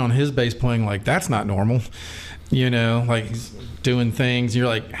comment on his bass playing like that's not normal, you know, like he's doing things. You're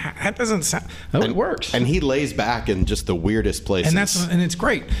like that doesn't sound. Oh, it works. And he lays back in just the weirdest places. And it's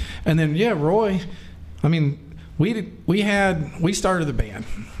great. And then Roy. I mean, we started the band.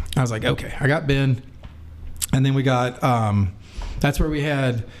 I was like, okay, I got Ben, and then we got. That's where we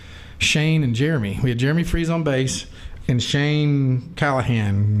had Shane and Jeremy. We had Jeremy Freeze on bass and Shane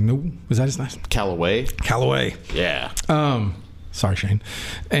Callahan. No, was that his name? Callaway. Yeah. Sorry, Shane.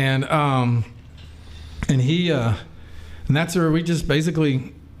 And he and that's where we just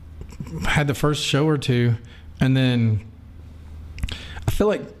basically had the first show or two, and then I feel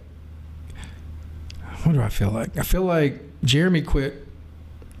like what do I feel like? I feel like Jeremy quit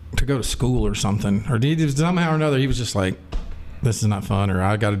to go to school or something, or somehow or another he was just like, this is not fun, or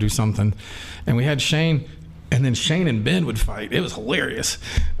I got to do something. And we had Shane, and then Shane and Ben would fight. It was hilarious.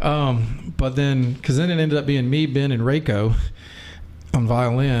 But then, because then it ended up being me, Ben, and Reiko on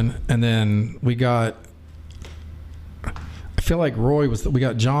violin, and then we got, I feel like we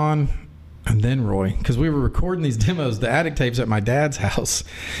got John and then Roy, because we were recording these demos, the attic tapes at my dad's house,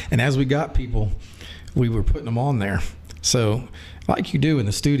 and as we got people, we were putting them on there. So like you do in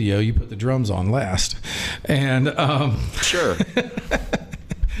the studio, you put the drums on last. And sure.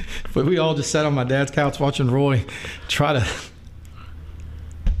 But we all just sat on my dad's couch watching Roy try to.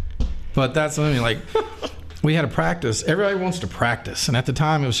 But that's what I mean. Like, we had to practice. Everybody wants to practice. And at the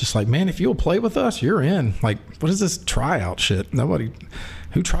time, it was just like, man, if you'll play with us, you're in. Like, what is this tryout shit?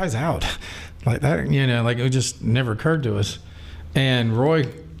 Who tries out? Like that, you know, like it just never occurred to us. And Roy,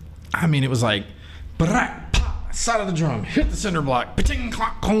 I mean, it was like, side of the drum, hit the center block, and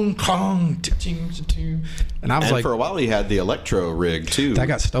I was like, for a while he had the electro rig too. That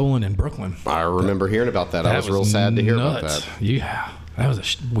got stolen in Brooklyn. I remember hearing about that. I was real sad to hear about that. Yeah, that was a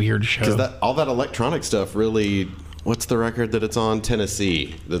weird show. Because all that electronic stuff really. What's the record that it's on?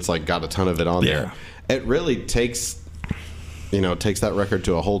 Tennessee. That's like got a ton of it on there. It really takes that record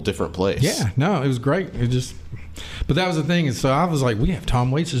to a whole different place. Yeah, no, it was great. It just. But that was the thing, and so I was like, we have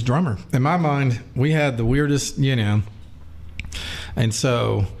Tom Waits as drummer. In my mind, we had the weirdest, you know. And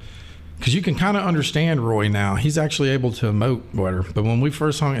so, because you can kind of understand Roy now. He's actually able to emote better. But when we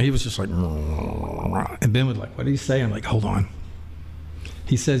first hung, he was just like, and Ben was like, what did he say? I'm like, hold on.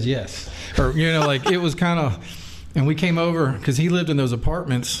 He says yes. Or, you know, like it was kind of, and we came over, because he lived in those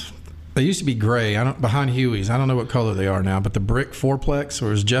apartments. They used to be gray, behind Hughes. I don't know what color they are now, but the brick fourplex,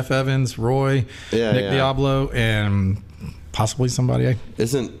 where it was Jeff Evans, Roy, Nick Diablo, and possibly somebody.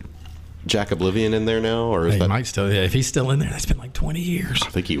 Isn't Jack Oblivion in there now? Or is he might still, if he's still in there, that's been like 20 years. I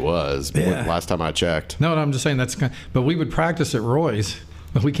think he was, last time I checked. No, I'm just saying but we would practice at Roy's.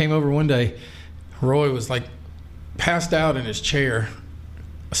 But we came over one day, Roy was like passed out in his chair,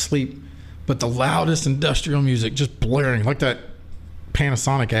 asleep, but the loudest industrial music just blaring, like that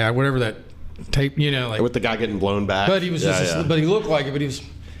Panasonic ad, whatever that tape, you know, like with the guy getting blown back. But he was but he looked like it. But he was,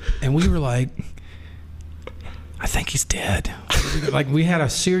 and we were like, I think he's dead. Like we had a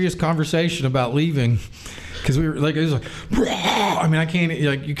serious conversation about leaving, because we were like, it was like, I mean, I can't,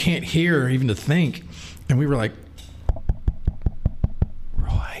 like, you can't hear even to think, and we were like,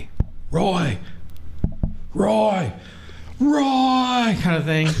 Roy, kind of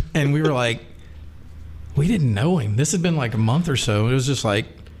thing, and we were like. We didn't know him. This had been like a month or so. It was just like,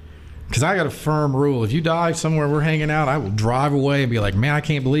 because I got a firm rule. If you die somewhere we're hanging out, I will drive away and be like, man, I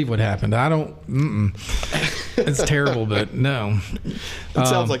can't believe what happened. It's terrible, but no. It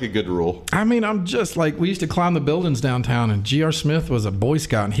sounds like a good rule. I mean, I'm just like, we used to climb the buildings downtown, and G.R. Smith was a Boy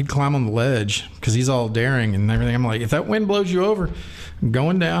Scout, and he'd climb on the ledge because he's all daring and everything. I'm like, if that wind blows you over, I'm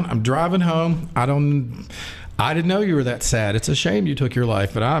going down. I'm driving home. I didn't know you were that sad. It's a shame you took your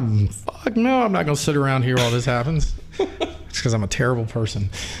life, but I'm not going to sit around here while this happens. It's because I'm a terrible person.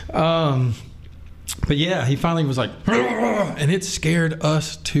 But yeah, he finally was like, and it scared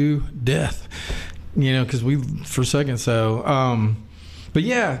us to death, you know, because for a second. So, but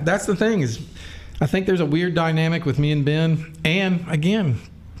yeah, that's the thing is, I think there's a weird dynamic with me and Ben. And again,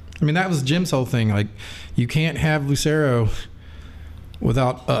 I mean, that was Jim's whole thing. Like, you can't have Lucero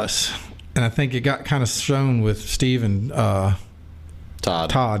without us. And I think it got kind of shown with Steve and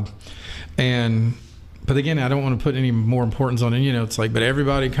Todd. But again, I don't want to put any more importance on it. You know, it's like, but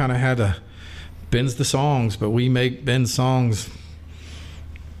everybody kind of had to. Ben's the songs, but we make Ben's songs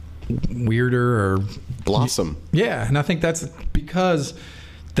weirder or blossom. Yeah, and I think that's because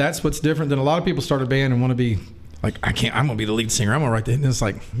that's what's different than a lot of people start a band and want to be like, I'm going to be the lead singer. I'm going to write the hit. And it's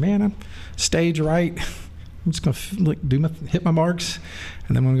like, man, I'm stage right. I'm just going to hit my marks,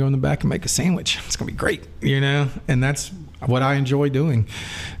 and then I'm going to go in the back and make a sandwich. It's going to be great, and that's what I enjoy doing.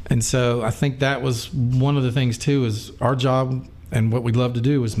 And so I think that was one of the things too, is our job and what we love to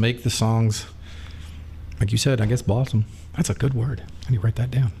do is make the songs, like you said, I guess blossom. That's a good word. I need to write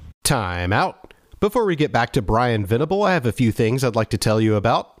that down. Time out. Before we get back to Brian Venable, I have a few things I'd like to tell you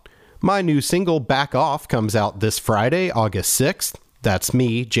about. My new single, Back Off, comes out this Friday, August 6th. That's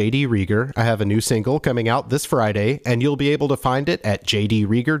me, J.D. Reager. I have a new single coming out this Friday, and you'll be able to find it at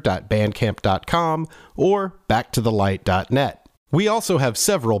jdreager.bandcamp.com or backtothelight.net. We also have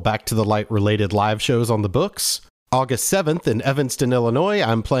several Back to the Light related live shows on the books. August 7th in Evanston, Illinois,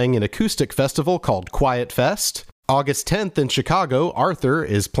 I'm playing an acoustic festival called Quiet Fest. August 10th in Chicago, Arthur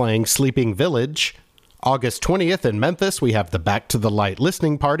is playing Sleeping Village. August 20th in Memphis, we have the Back to the Light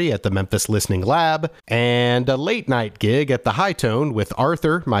listening party at the Memphis Listening Lab, and a late night gig at the High Tone with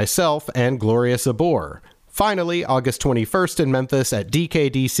Arthur, myself, and Gloria Sabor. Finally, August 21st in Memphis at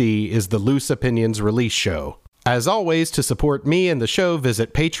DKDC is the Loose Opinions release show. As always, to support me and the show,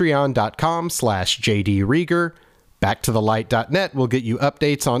 visit patreon.com/JDReager. Backtothelight.net will get you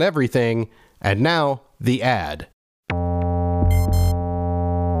updates on everything. And now, the ad.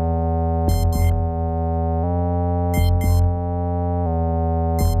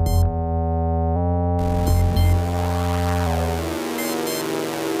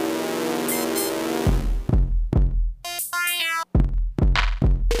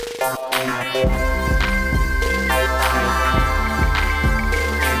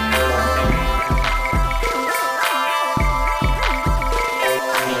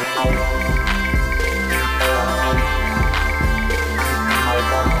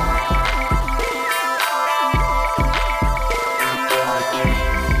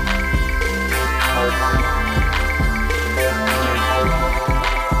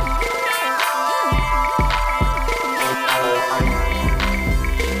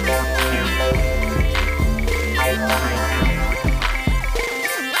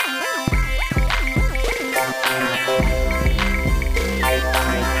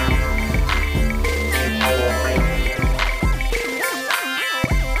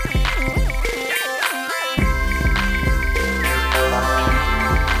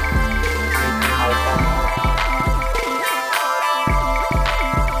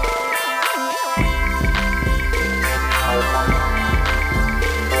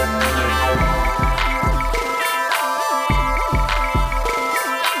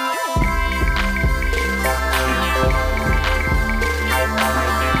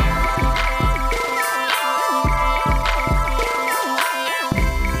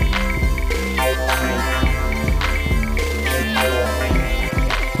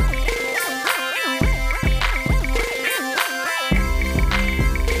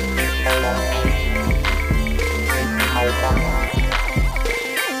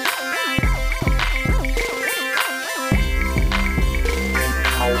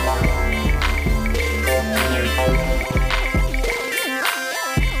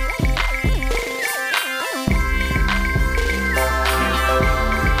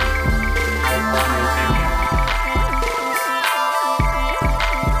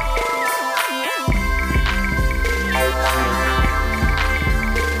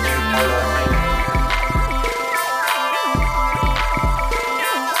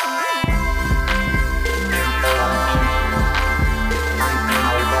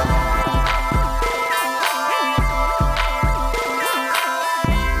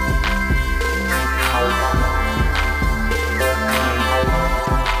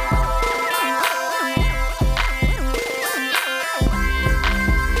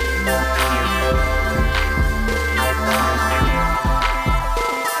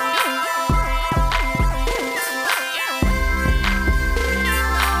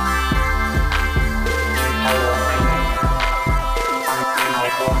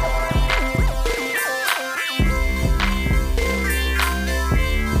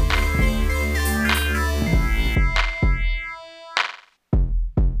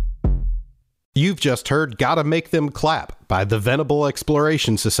 You've just heard Gotta Make Them Clap by the Venable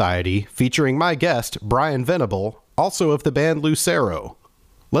Exploration Society, featuring my guest, Brian Venable, also of the band Lucero.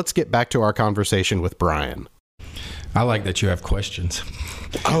 Let's get back to our conversation with Brian. I like that you have questions.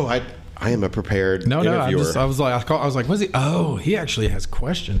 Oh, I am a prepared interviewer. I was like, what's he? Oh, he actually has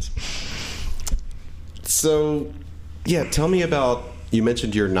questions. So, yeah, tell me about, you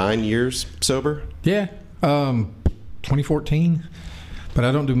mentioned you're 9 years sober? Yeah, 2014. But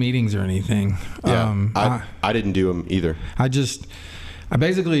I don't do meetings or anything. Yeah, I didn't do them either. I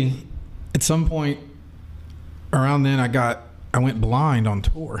basically, at some point around then, I went blind on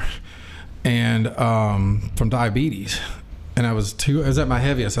tour, and from diabetes. And I was at my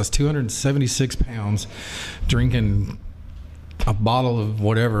heaviest. I was 276 pounds, drinking a bottle of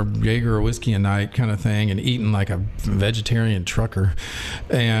whatever, Jaeger or whiskey a night kind of thing, and eating like a vegetarian trucker.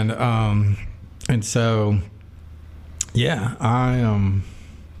 And so, yeah, I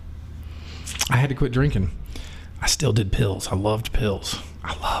had to quit drinking. I still did pills. I loved pills.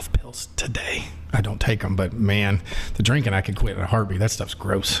 I love pills today. I don't take them, but man, the drinking I could quit in a heartbeat. That stuff's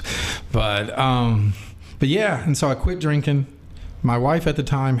gross. But yeah, and so I quit drinking. My wife at the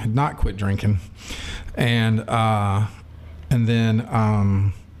time had not quit drinking, and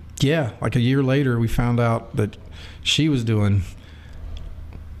then yeah, like a year later, we found out that she was doing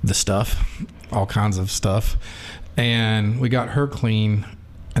the stuff, all kinds of stuff, and we got her clean,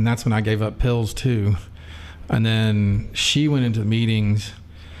 and that's when I gave up pills too. And then she went into meetings.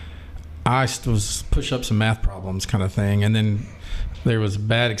 I was push-ups and math problems kind of thing, and then there was a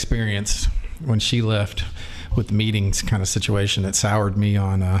bad experience when she left with the meetings kind of situation that soured me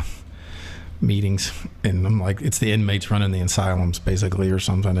on meetings. And I'm like, it's the inmates running the asylums basically or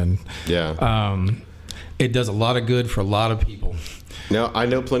something. And yeah, it does a lot of good for a lot of people. No, I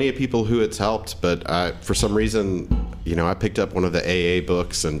know plenty of people who it's helped, but for some reason, I picked up one of the AA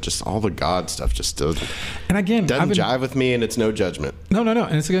books, and just all the God stuff just doesn't jive with me, and it's no judgment. No.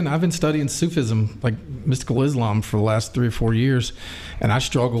 And it's again, I've been studying Sufism, like mystical Islam, for the last 3 or 4 years, and I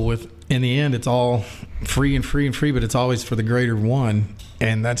struggle with, in the end, it's all free, but it's always for the greater one.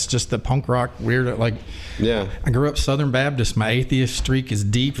 And that's just the punk rock weird, like, yeah. I grew up Southern Baptist. My atheist streak is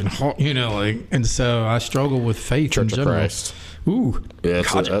deep and and so I struggle with faith Church in general. of Christ. Ooh, yeah,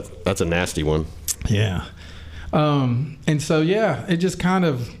 that's a nasty one. Yeah, and so yeah, it just kind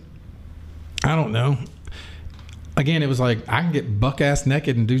of, I don't know. Again, it was like I can get buck ass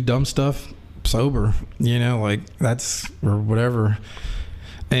naked and do dumb stuff sober, like that's or whatever.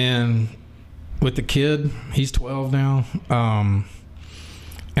 And with the kid, he's 12 now.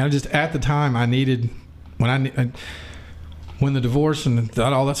 And I just, at the time, I needed, when the divorce and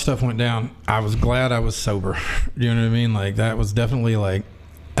all that stuff went down, I was glad I was sober. You know what I mean? Like, that was definitely like,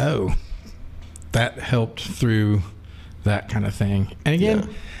 oh, that helped through that kind of thing. And again,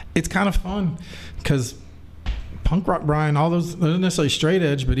 It's kind of fun because punk rock Brian, all those, not necessarily straight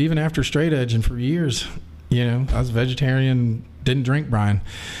edge, but even after straight edge and for years, I was vegetarian, didn't drink Brian.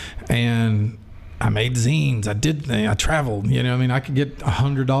 And I made zines. I did things. I traveled. I could get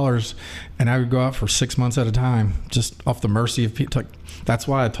 $100 and I would go out for 6 months at a time, just off the mercy of people. That's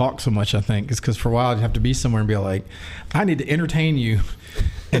why I talk so much, I think, is because for a while I'd have to be somewhere and be like, I need to entertain you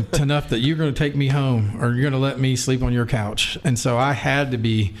enough that you're going to take me home or you're going to let me sleep on your couch. And so I had to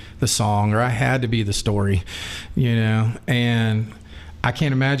be the song, or I had to be the story, and I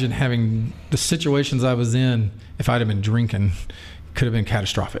can't imagine having the situations I was in if I'd have been drinking could have been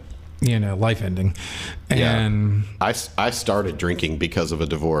catastrophic. Life ending. And I started drinking because of a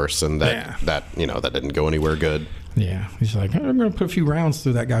divorce, and that didn't go anywhere good. Yeah. He's like, I'm going to put a few rounds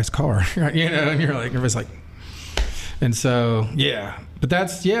through that guy's car. And you're like, everybody's like, and so, yeah. But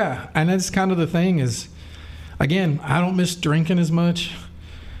that's, and that's kind of the thing is, again, I don't miss drinking as much.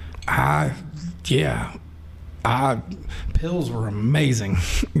 Pills were amazing,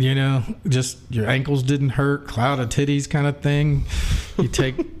 just your ankles didn't hurt, cloud of titties kind of thing. You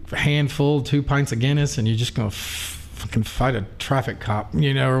take a handful, 2 pints of Guinness, and you're just going to fucking fight a traffic cop,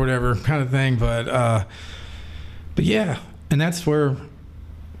 or whatever kind of thing. But yeah, and that's where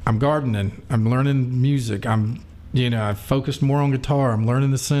I'm gardening. I'm learning music. I've focused more on guitar. I'm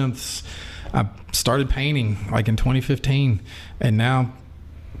learning the synths. I started painting like in 2015, and now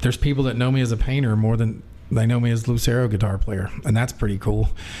there's people that know me as a painter more than they know me as Lucero guitar player, and that's pretty cool,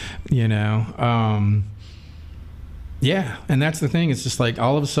 Yeah, and that's the thing. It's just like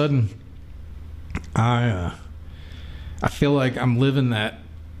all of a sudden, I feel like I'm living that.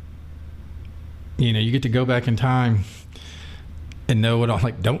 You get to go back in time and know what I'm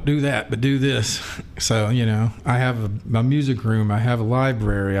like. Don't do that, but do this. So I have my music room. I have a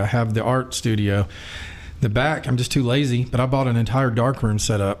library. I have the art studio. The back, I'm just too lazy, but I bought an entire darkroom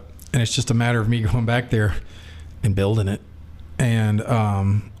set up. And it's just a matter of me going back there and building it. And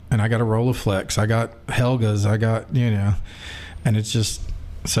I got a Rolleiflex. I got Helgas. I got, and it's just,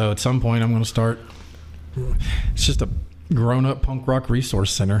 so at some point I'm going to start, it's just a grown-up punk rock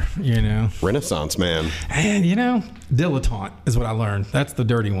resource center, Renaissance man. And, dilettante is what I learned. That's the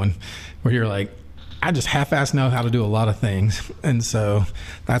dirty one, where you're like, I just half-ass know how to do a lot of things. And so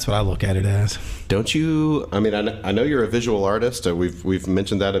that's what I look at it as. Don't you, I know you're a visual artist. We've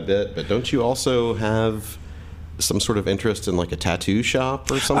mentioned that a bit, but don't you also have some sort of interest in like a tattoo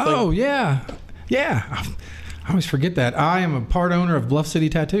shop or something? Oh, yeah. Yeah. I always forget that. I am a part owner of Bluff City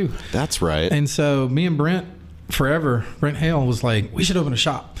Tattoo. That's right. And so me and Brent Hale was like, we should open a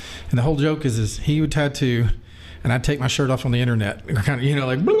shop. And the whole joke is he would tattoo and I'd take my shirt off on the internet. Kind of,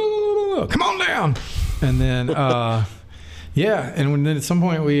 like, blah, blah, blah, come on down. And then, yeah. And then at some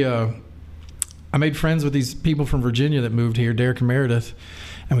point I made friends with these people from Virginia that moved here, Derek and Meredith.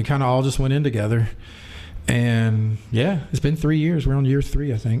 And we kind of all just went in together. And yeah, it's been 3 years. We're on year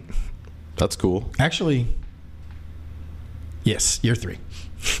 3, I think. That's cool. Actually, yes, year 3.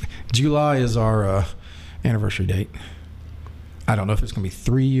 July is our anniversary date. I don't know if it's going to be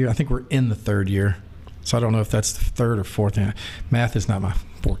 3 years. I think we're in the 3rd year. So I don't know if that's the 3rd or 4th. Math is not my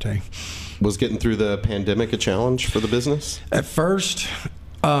forte. Was getting through the pandemic a challenge for the business? At first,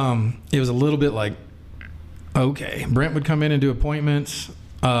 it was a little bit like, okay. Brent would come in and do appointments.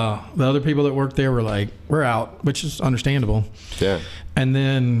 The other people that worked there were like, we're out, which is understandable. Yeah. And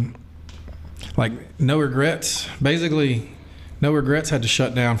then, like, no regrets. Basically, no regrets had to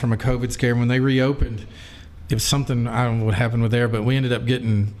shut down from a COVID scare. When they reopened, it was something, I don't know what happened with there, but we ended up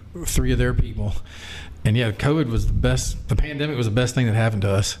getting 3 of their people. And yeah, COVID was the best. The pandemic was the best thing that happened to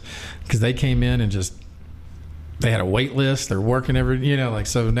us because they came in and just, they had a wait list. They're working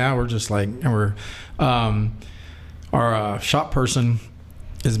so now we're just like, and our shop person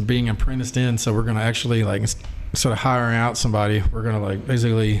is being apprenticed in. So we're going to actually like, instead of hiring out somebody, we're going to like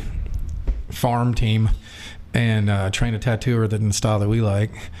basically farm team and train a tattooer in the style that we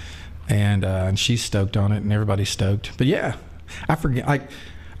like. And she's stoked on it and everybody's stoked. But yeah, I forget,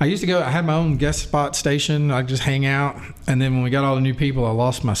 I used to go, I had my own guest spot station. I'd just hang out. And then when we got all the new people, I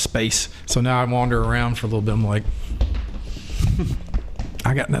lost my space. So now I wander around for a little bit. I'm like,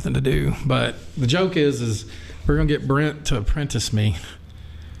 I got nothing to do. But the joke is we're going to get Brent to apprentice me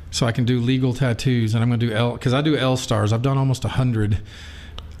so I can do legal tattoos. And I'm going to do because I do L-stars. I've done almost 100.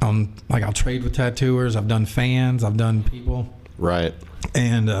 Like I'll trade with tattooers. I've done fans. I've done people. Right.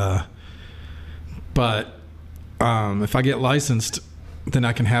 And, but if I get licensed, then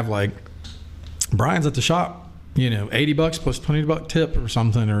I can have like Brian's at the shop, $80 plus $20 tip or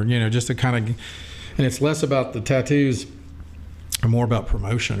something, or, just to kind of, and it's less about the tattoos and more about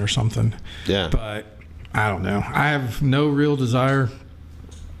promotion or something. Yeah. But I don't know. I have no real desire.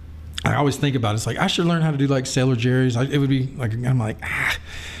 I always think about it. It's like, I should learn how to do like Sailor Jerry's. It would be like, I'm like,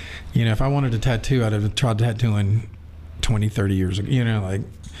 if I wanted to tattoo, I'd have tried tattooing 20, 30 years ago,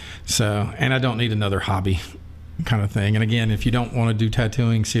 so, and I don't need another hobby kind of thing. And again, if you don't want to do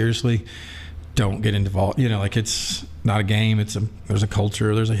tattooing seriously, don't get involved. It's not a game. There's a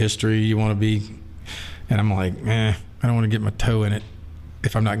culture, there's a history. You want to be, and I'm like, I don't want to get my toe in it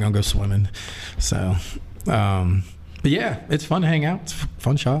if I'm not going to go swimming. So, but yeah, it's fun to hang out. It's a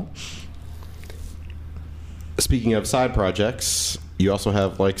fun shop. Speaking of side projects, you also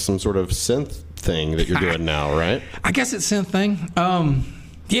have like some sort of synth thing that you're doing now, right? I guess it's synth thing.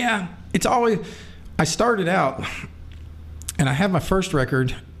 Yeah, it's always, I started out and I had my first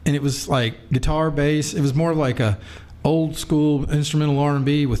record and it was like guitar, bass. It was more like a old school instrumental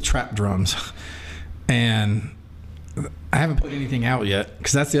R&B with trap drums. And I haven't put anything out yet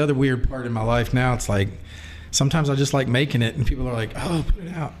because that's the other weird part in my life now. It's like, sometimes I just like making it and people are like, oh, put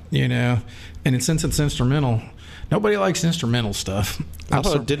it out, And since it's instrumental, nobody likes instrumental stuff.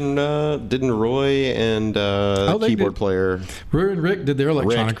 Didn't Roy and keyboard player Roy and Rick did their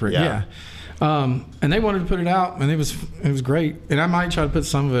electronic Rick, yeah. And they wanted to put it out, and it was great. And I might try to put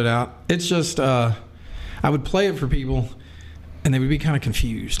some of it out. It's just I would play it for people, and they would be kind of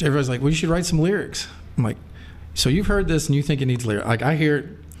confused. Everybody's like, "Well, you should write some lyrics." I'm like, "So you've heard this, and you think it needs lyrics?" Like I hear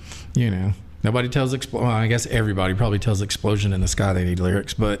it, Nobody tells I guess everybody probably tells Explosion in the Sky they need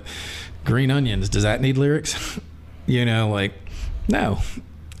lyrics, but Green Onions, does that need lyrics? No,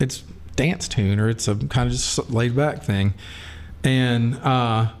 it's dance tune or it's a kind of just laid back thing. And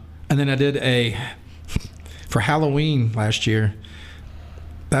then I did for Halloween last year,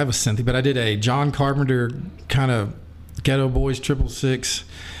 that was synthy, but I did a John Carpenter kind of Ghetto Boys 666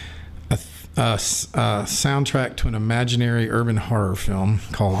 soundtrack to an imaginary urban horror film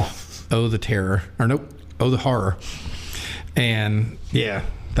called Oh the Terror, or nope, Oh the Horror. And yeah,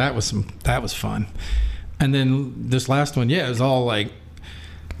 that was fun. And then this last one, it was all like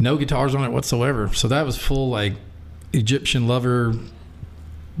no guitars on it whatsoever. So that was full like Egyptian Lover,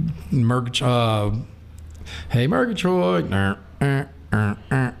 Hey Murgatroyd, kind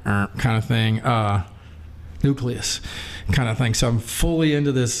of thing, Nucleus kind of thing. So I'm fully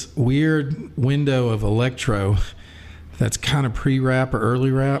into this weird window of electro that's kind of pre-rap or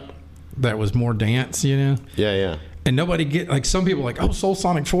early rap that was more dance, Yeah. And nobody get, like, some people are like, oh, Soul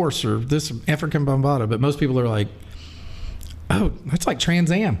Sonic Force or this African Bambata, but most people are like, oh, that's like Trans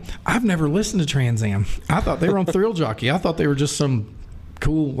Am. I've never listened to Trans Am. I thought they were on Thrill Jockey. I thought they were just some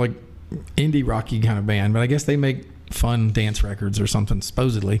cool, like, indie rocky kind of band, but I guess they make fun dance records or something,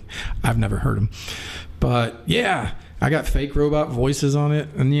 supposedly. I've never heard them. But yeah, I got fake robot voices on it,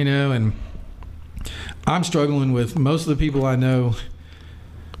 and and I'm struggling with most of the people I know,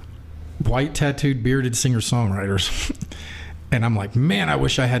 white tattooed bearded singer-songwriters. And I'm like, man, I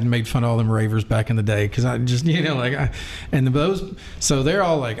wish I hadn't made fun of all them ravers back in the day, because I just, so they're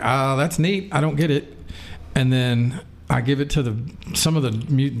all like, that's neat, I don't get it. And then I give it to some of the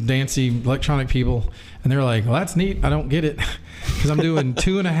dancey electronic people, and they're like, well, that's neat, I don't get it, because I'm doing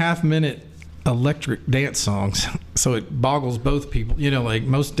 2.5 minute electric dance songs, so it boggles both people. Like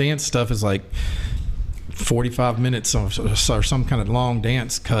most dance stuff is like 45 minutes or some kind of long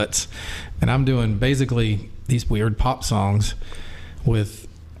dance cuts, and I'm doing basically these weird pop songs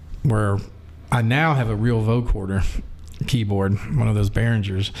where I now have a real vocoder keyboard, one of those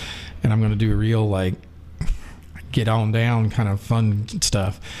Behringers, and I'm going to do a real, like, get on down kind of fun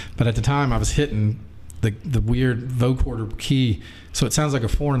stuff. But at the time I was hitting the weird vocoder key, so it sounds like a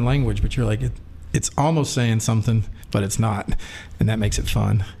foreign language, but you're like, it's almost saying something, but it's not, and that makes it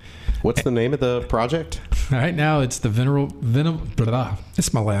fun. What's the name of the project? Right now it's the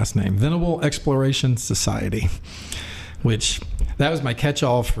it's my last name, Venable Exploration Society, which that was my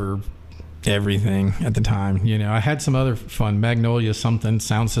catch-all for everything at the time. I had some other fun, Magnolia something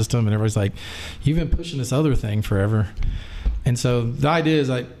sound system, and everybody's like, you've been pushing this other thing forever. And so the idea is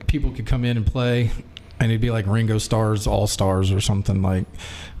like people could come in and play, and it'd be like Ringo Starr's All Stars or something, like,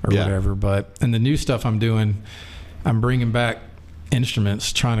 or whatever. But and the new stuff I'm doing, I'm bringing back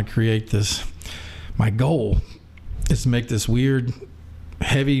instruments, trying to create this. My goal is to make this weird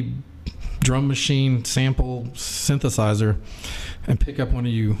heavy drum machine sample synthesizer and pick up one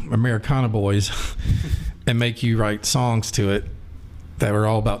of you Americana boys and make you write songs to it that were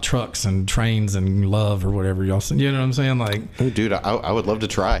all about trucks and trains and love or whatever y'all say. You know what I'm saying? Like, oh, dude, I would love to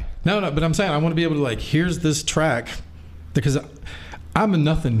try. No, but I'm saying I want to be able to, like, here's this track, because I'm a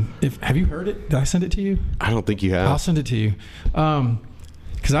nothing. Have you heard it? Did I send it to you? I don't think you have. I'll send it to you.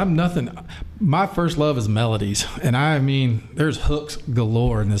 Because I'm nothing. My first love is melodies, and I mean, there's hooks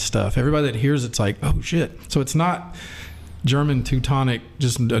galore in this stuff. Everybody that hears it's like, oh shit. So it's not German Teutonic,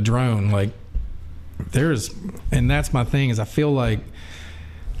 just a drone. Like, and that's my thing, is I feel like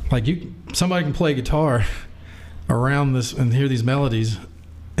somebody can play guitar around this and hear these melodies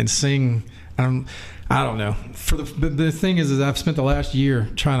and sing. I don't know. The thing is I've spent the last year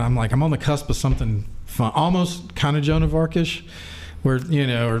I'm on the cusp of something fun, almost kind of Joan of Arc-ish, where,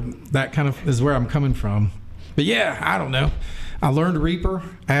 or that kind of is where I'm coming from. But yeah, I don't know. I learned Reaper.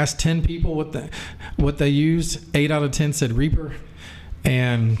 I asked 10 people what they used. 8 out of 10 said Reaper.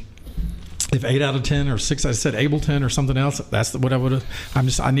 And if 8 out of 10 or 6, I said Ableton or something else, that's what I would have.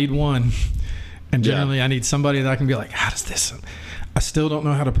 I need one. And generally I need somebody that I can be like, how does this? I still don't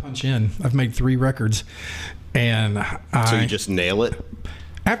know how to punch in. I've made 3 records. And so you just nail it?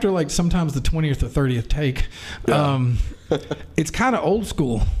 After, like, sometimes the 20th or 30th take. Yeah. It's kind of old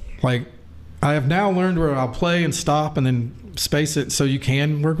school. Like, I have now learned where I'll play and stop and then space it so you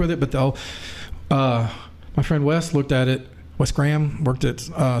can work with it. But my friend Wes looked at it. Wes Graham worked at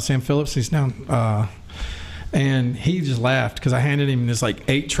Sam Phillips. He's now, and he just laughed because I handed him this, like,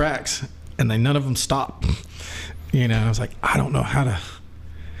 8 tracks, and none of them stopped. I was like, I don't know how to.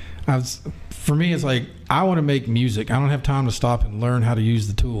 For me, it's like, I want to make music. I don't have time to stop and learn how to use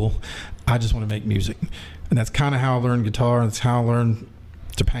the tool. I just want to make music. And that's kind of how I learned guitar. That's how I learned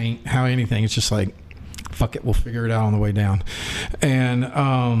to paint, how anything. It's just like, fuck it, we'll figure it out on the way down.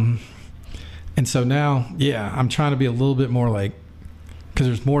 And so now, yeah, I'm trying to be a little bit more like, because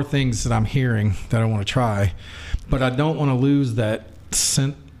there's more things that I'm hearing that I want to try, but I don't want to lose that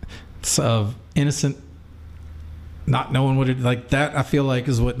sense of innocent, not knowing what it, like that, I feel like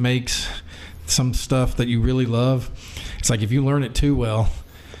is what makes some stuff that you really love. It's like, if you learn it too well,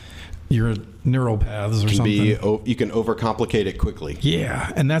 your neural paths or something. You can overcomplicate it quickly.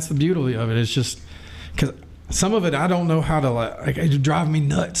 Yeah, and that's the beauty of it. It's just because some of it I don't know how to, like it would drive me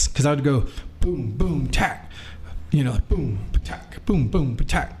nuts, because I would go boom, boom, tack, like boom, tack, boom, boom,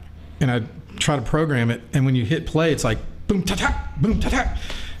 tack, and I'd try to program it, and when you hit play, it's like boom, tack, boom, tack,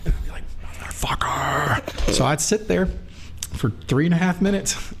 and I'd be like, motherfucker. So I'd sit there for 3.5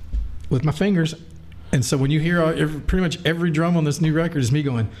 minutes with my fingers. And so when you hear pretty much every drum on this new record is me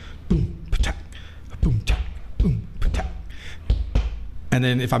going boom, pa-tack, boom, tack, boom, pa-tack. And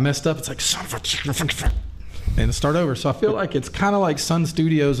then if I messed up, it's like, son of a... and start over. So I feel like it's kind of like Sun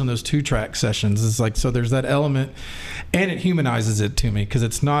Studios and those 2-track sessions. It's like, so there's that element, and it humanizes it to me because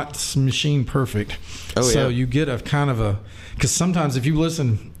it's not machine perfect. So you get a kind of because sometimes if you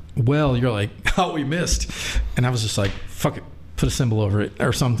listen well, you're like, oh, we missed. And I was just like, fuck it, put a symbol over it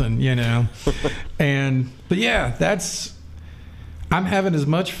or something, but yeah, I'm having as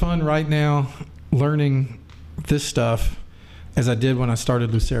much fun right now learning this stuff as I did when I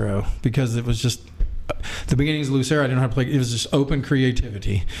started Lucero, because it was just the beginnings of Lucero. I didn't know how to play. It was just open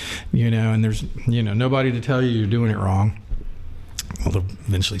creativity, and there's, nobody to tell you you're doing it wrong. Although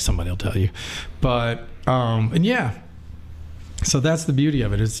eventually somebody will tell you. But, and yeah, so that's the beauty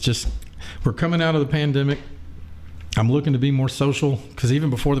of it. It's just, we're coming out of the pandemic. I'm looking to be more social, because even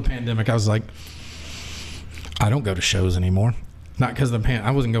before the pandemic, I was like, I don't go to shows anymore. Not because of the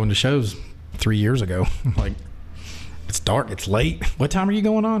I wasn't going to shows 3 years ago. I'm like, it's dark, it's late. What time are you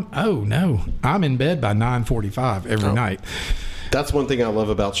going on? Oh, no. I'm in bed by 9:45 every night. That's one thing I love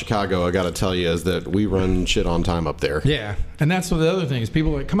about Chicago, I got to tell you, is that we run shit on time up there. Yeah. And that's what the other thing is.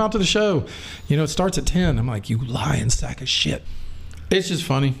 People are like, come out to the show. It starts at 10. I'm like, you lying sack of shit. It's just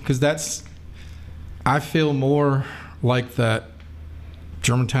funny because I feel more like that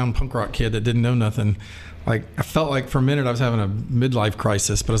Germantown punk rock kid that didn't know nothing. Like, I felt like for a minute I was having a midlife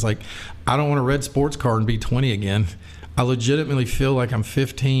crisis, but I was like, I don't want a red sports car and be 20 again. I legitimately feel like I'm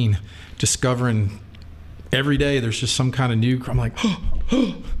 15, discovering every day there's just some kind of new, I'm like,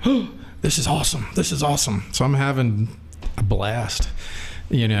 this is awesome. This is awesome. So I'm having a blast,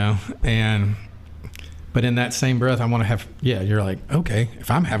 but in that same breath, I want to have, you're like, okay, if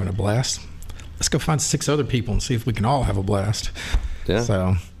I'm having a blast, let's go find 6 other people and see if we can all have a blast. Yeah.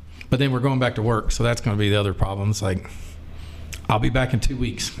 So, but then we're going back to work, so that's going to be the other problem. It's like, I'll be back in 2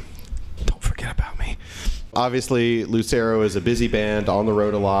 weeks. Don't forget about me. Obviously, Lucero is a busy band, on the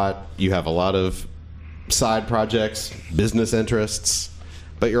road a lot. You have a lot of side projects, business interests,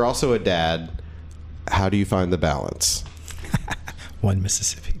 but you're also a dad. How do you find the balance? 1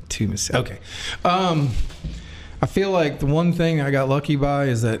 Mississippi, 2 Mississippi. Okay. I feel like the one thing I got lucky by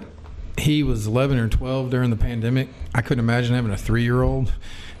is that he was 11 or 12 during the pandemic. I couldn't imagine having a 3-year-old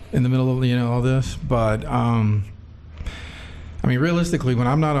in the middle of all this. But realistically, when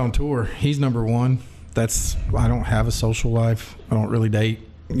I'm not on tour, he's number one. I don't have a social life. I don't really date,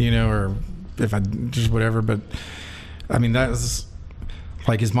 or if I just whatever. But that's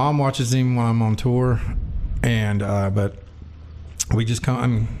like, his mom watches him when I'm on tour, and but we just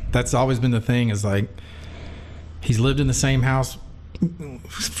come. That's always been the thing. Is like, he's lived in the same house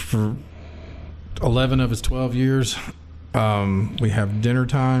for 11 of his 12 years. We have dinner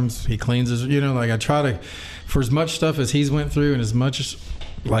times. He cleans his, I try to, for as much stuff as he's went through and as much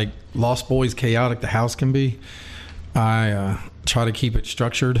like Lost Boys chaotic the house can be, I try to keep it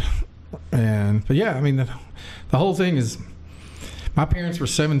structured. But yeah, the whole thing is, my parents were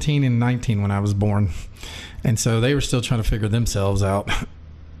 17 and 19 when I was born. And so they were still trying to figure themselves out.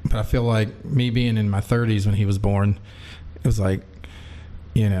 But I feel like me being in my 30s when he was born, it was like,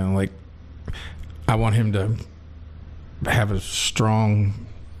 I want him to have a strong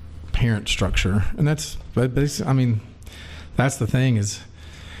parent structure. And that's the thing is,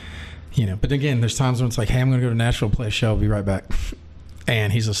 but again, there's times when it's like, hey, I'm going to go to Nashville, play a show, I'll be right back.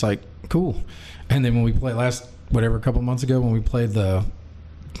 And he's just like, cool. And then when we played a couple months ago, when we played the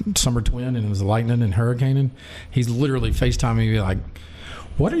Summer Twin and it was lightning and hurricaning, he's literally FaceTiming me like,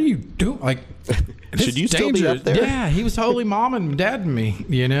 what are you doing? Like, should you still be up there? Yeah, he was totally mom and dad to me,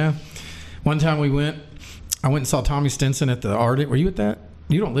 One time I went and saw Tommy Stinson at the Arctic. Were you at that?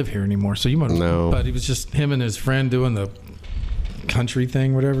 You don't live here anymore, so you might have. No. But it was just him and his friend doing the country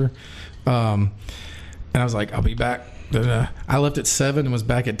thing, whatever. And I was like, I'll be back. I left at 7 and was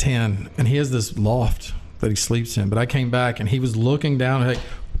back at 10. And he has this loft that he sleeps in. But I came back and he was looking down and like,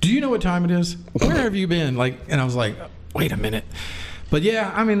 do you know what time it is? Where have you been? And I was like, wait a minute. But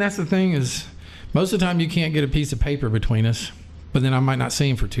yeah, that's the thing is, most of the time you can't get a piece of paper between us. But then I might not see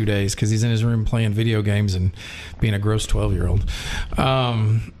him for 2 days because he's in his room playing video games and being a gross 12-year-old.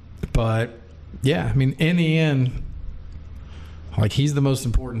 But yeah, in the end, like, he's the most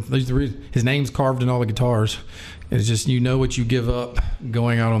important. His name's carved in all the guitars. It's just, what you give up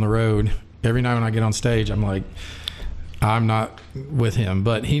going out on the road. Every night when I get on stage, I'm like, I'm not with him.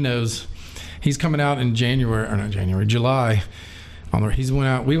 But he knows he's coming out in July.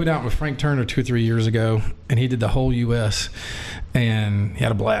 We went out with Frank Turner 2 or 3 years ago, and he did the whole U.S. and he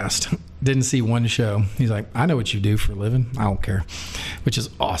had a blast. Didn't see one show. He's like, I know what you do for a living. I don't care, which is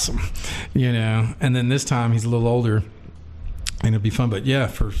awesome, And then this time he's a little older, and it'll be fun. But yeah,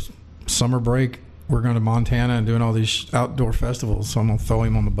 for summer break, we're going to Montana and doing all these outdoor festivals. So I'm gonna throw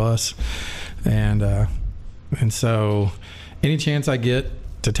him on the bus, and And so any chance I get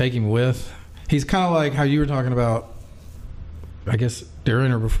to take him with, he's kind of like how you were talking about, I guess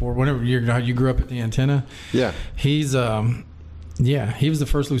during or before, whenever you grew up at the antenna. Yeah. He's, he was the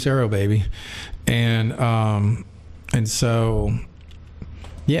first Lucero baby. And so,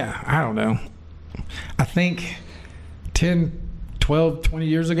 yeah, I don't know. I think 10, 12, 20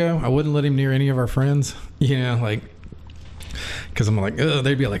 years ago, I wouldn't let him near any of our friends, like, because I'm like, oh,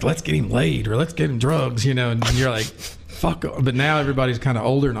 they'd be like, let's get him laid or let's get him drugs, and you're like, fuck. But now everybody's kind of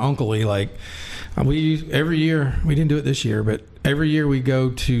older and uncle-y. Like, every year, we didn't do it this year, but every year we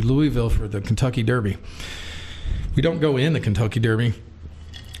go to Louisville for the Kentucky Derby. We don't go in the Kentucky Derby.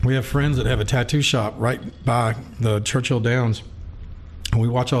 We have friends that have a tattoo shop right by the Churchill Downs. And we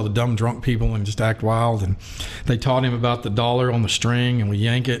watch all the dumb drunk people and just act wild. And they taught him about the dollar on the string, and we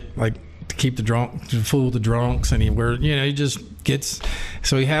yank it like to keep to fool the drunks. And he just gets.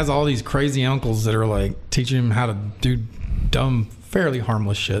 So he has all these crazy uncles that are like teaching him how to do dumb, fairly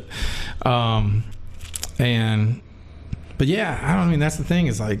harmless shit. But yeah, that's the thing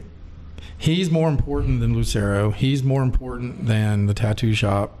is like, he's more important than Lucero. He's more important than the tattoo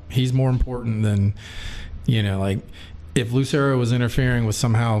shop. He's more important than, like, if Lucero was interfering with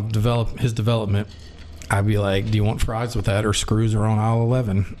somehow his development, I'd be like, do you want fries with that or screws are on aisle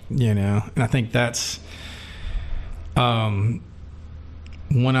 11? And I think that's, when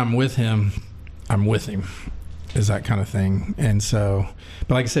I'm with him, is that kind of thing. And so,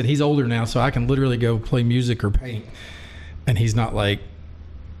 but like I said, he's older now, so I can literally go play music or paint, and he's not like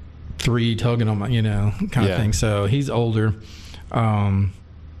 3 tugging on my, kind of thing. So he's older. But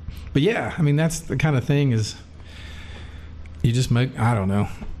yeah, that's the kind of thing is, you just I don't know.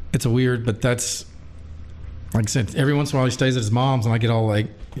 It's weird, but that's, like I said, every once in a while he stays at his mom's and I get all like,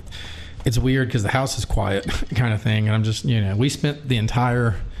 it's weird because the house is quiet kind of thing. And I'm just, we spent the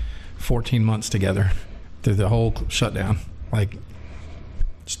entire 14 months together through the whole shutdown, like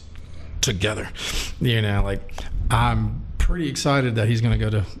just together, like I'm pretty excited that he's going to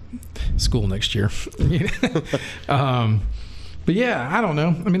go to school next year. But yeah, I don't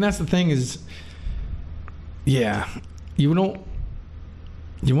know. That's the thing is, yeah, you want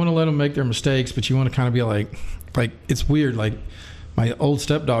to let them make their mistakes, but you want to kind of be like it's weird. Like my old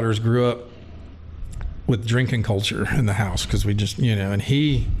stepdaughters grew up with drinking culture in the house because we just, and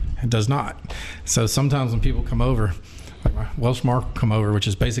he does not. So sometimes when people come over, like my Welsh Mark come over, which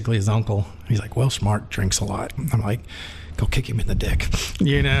is basically his uncle, he's like, Welsh Mark drinks a lot. I'm like, go kick him in the dick,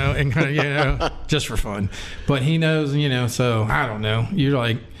 and kind of, just for fun. But he knows, so I don't know. You're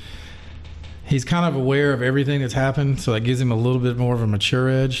like, he's kind of aware of everything that's happened, so that gives him a little bit more of a mature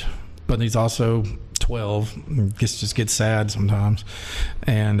edge. But he's also 12, and just gets sad sometimes.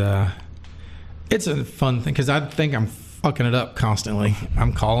 And it's a fun thing, because I think I'm fucking it up constantly.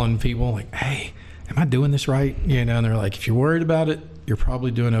 I'm calling people like, hey, am I doing this right? And they're like, if you're worried about it, you're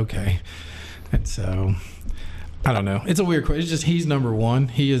probably doing okay. And so, I don't know. It's a weird question. It's just he's number one.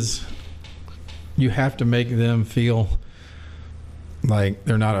 He is, you have to make them feel like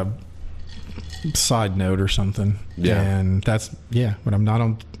they're not a side note or something. Yeah. And that's, but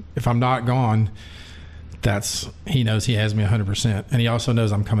if I'm not gone, he knows he has me 100%. And he also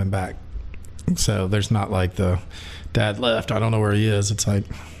knows I'm coming back. So there's not like the dad left, I don't know where he is. It's like,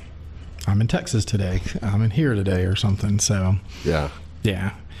 I'm in Texas today. I'm in here today or something. So yeah.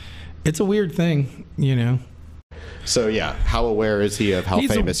 It's a weird thing, So yeah, how aware is he of how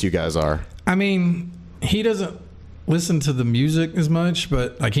famous you guys are? He doesn't listen to the music as much,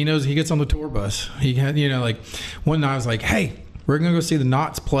 but like he knows he gets on the tour bus. He had, like one night I was like, hey, we're going to go see the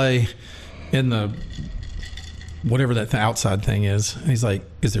Knots play in the whatever that outside thing is. And he's like,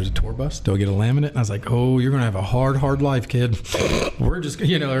 is there a tour bus? Do I get a laminate? And I was like, oh, you're going to have a hard life, kid. We're just,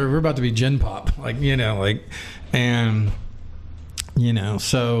 we're about to be gen pop.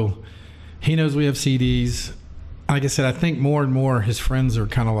 So he knows we have CDs. Like I said, I think more and more his friends are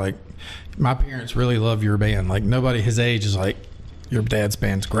kind of like, my parents really love your band. Like nobody his age is like, your dad's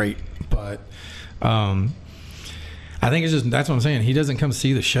band's great. But I think it's just, that's what I'm saying. He doesn't come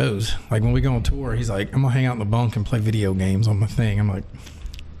see the shows. Like when we go on tour, he's like, I'm going to hang out in the bunk and play video games on my thing. I'm like,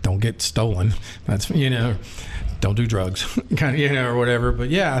 don't get stolen. That's, don't do drugs, kind of, or whatever. But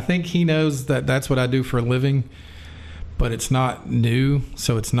yeah, I think he knows that that's what I do for a living, but it's not new.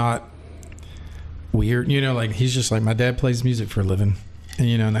 So it's not weird, like he's just like, my dad plays music for a living. And,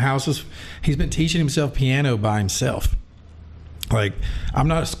 in the house, he's been teaching himself piano by himself. Like, I'm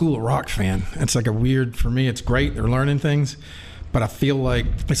not a School of Rock fan. It's like for me, it's great. They're learning things. But I feel like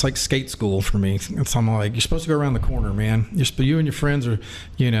it's like skate school for me. It's I'm like, you're supposed to go around the corner, man. You and your friends are,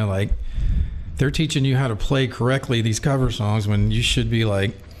 like, they're teaching you how to play correctly these cover songs when you should be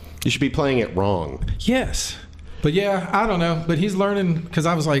like You should be playing it wrong. Yes. But yeah, I don't know. But he's learning, because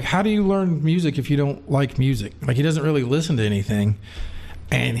I was like, how do you learn music if you don't like music? Like, he doesn't really listen to anything.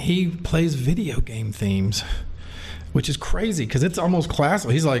 And he plays video game themes, which is crazy because it's almost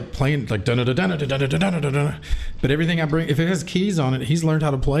classical. He's like playing like da-da-da-da-da-da-da-da-da-da. But everything I bring, if it has keys on it, he's learned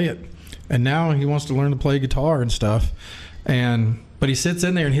how to play it. And now he wants to learn to play guitar and stuff. But he sits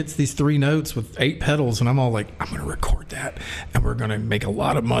in there and hits these 3 notes with 8 pedals. And I'm all like, I'm going to record that. And we're going to make a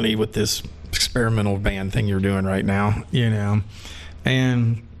lot of money with this experimental band thing you're doing right now, you know?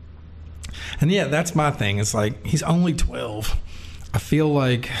 And yeah, that's my thing. It's like, he's only 12. I feel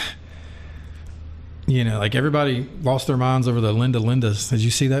like, you know, like everybody lost their minds over the Linda Lindas. Did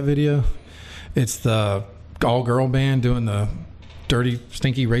you see that video? It's the all-girl band doing the dirty,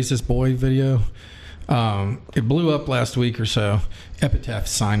 stinky, racist boy video. It blew up last week or so. Epitaph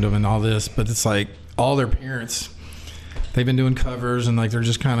signed them and all this, but it's like all their parents, they've been doing covers and like they're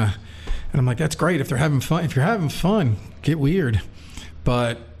just kind of, and I'm like, that's great if they're having fun. If you're having fun, get weird.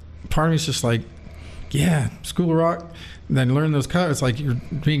 But part of me is just like, yeah, School of Rock. Then learn those covers. It's like you're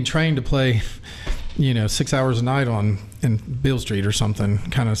being trained to play, you know, 6 hours a night in Beale Street or something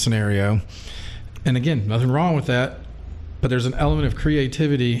kind of scenario. And again, nothing wrong with that, but there's an element of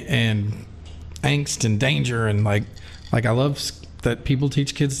creativity and angst and danger and like I love that people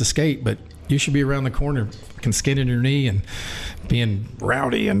teach kids to skate, but you should be around the corner, can skate in your knee and being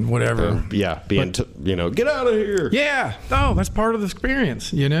rowdy and whatever. You know, get out of here. Yeah, no, that's part of the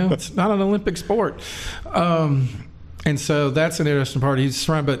experience. You know, it's not an Olympic sport. And so that's an interesting part. He's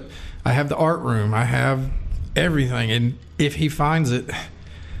trying, but I have the art room. I have everything. And if he finds it,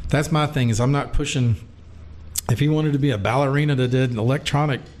 that's my thing is I'm not pushing. If he wanted to be a ballerina that did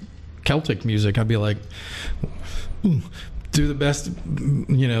electronic Celtic music, I'd be like, do the best,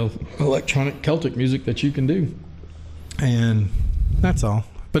 you know, electronic Celtic music that you can do. And that's all.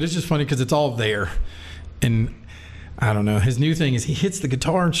 But it's just funny because it's all there. And I don't know. His new thing is he hits the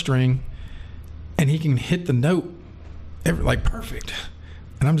guitar string and he can hit the note like perfect.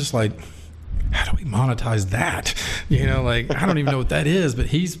 And I'm just like, how do we monetize that? You know, like I don't even know what that is, but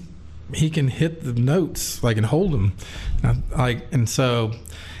he can hit the notes like and hold them. And so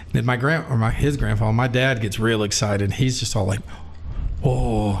then his grandfather, my dad gets real excited. He's just all like,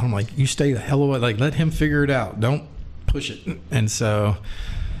 oh, I'm like, you stay the hell away. Like let him figure it out. Don't push it. And so,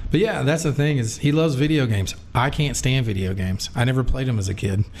 but yeah, that's the thing is he loves video games. I can't stand video games. I never played them as a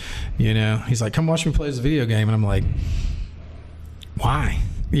kid. You know, he's like, come watch me play this video game. And I'm like, why?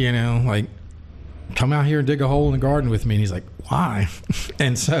 You know, like come out here and dig a hole in the garden with me. And he's like, why?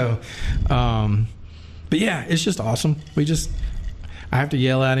 And so, but yeah, it's just awesome. I have to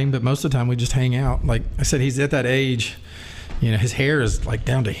yell at him, but most of the time we just hang out. Like I said, he's at that age, you know, his hair is like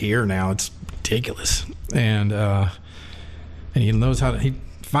down to here now. It's ridiculous. And he knows he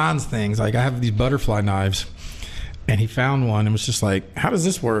finds things. Like I have these butterfly knives and he found one and was just like, how does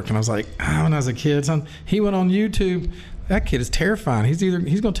this work? And I was like, when I was a kid, he went on YouTube. That kid is terrifying. He's going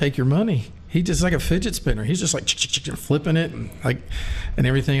to take your money. He just like a fidget spinner. He's just like flipping it and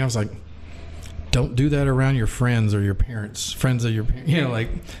everything. I was like, don't do that around your friends or your parents, friends of your parents. You know, like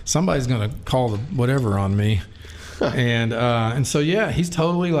somebody's going to call the whatever on me. And so, yeah, he's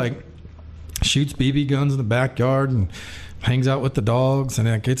totally like shoots BB guns in the backyard and hangs out with the dogs. And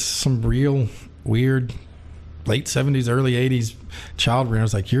it gets some real weird late 70s, early 80s child rearing. I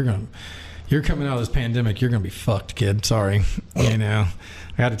was like, you're coming out of this pandemic, you're going to be fucked, kid. Sorry. You know,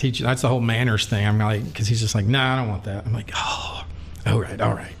 I got to teach you. That's the whole manners thing. I'm like, because he's just like, nah, I don't want that. I'm like, oh, all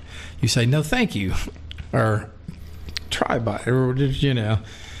right. You say, no, thank you. Or try by it, or just, you know.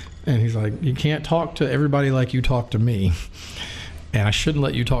 And he's like, you can't talk to everybody like you talk to me. And I shouldn't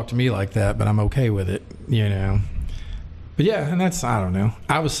let you talk to me like that, but I'm okay with it, you know. But yeah, and I don't know.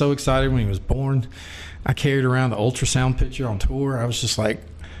 I was so excited when he was born. I carried around the ultrasound picture on tour. I was just like,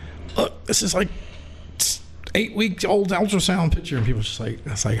 look, this is like 8 weeks old ultrasound picture. And people just like,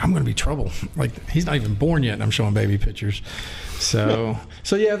 it's like, I'm going to be trouble. Like, he's not even born yet and I'm showing baby pictures. So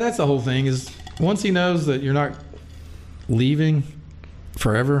yeah, that's the whole thing is once he knows that you're not leaving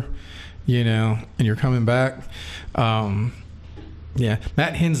forever, you know, and you're coming back. Yeah,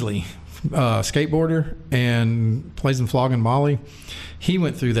 Matt Hensley, skateboarder and plays in Flogging Molly. He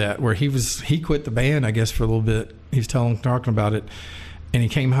went through that where he quit the band, I guess, for a little bit. He was talking about it, and he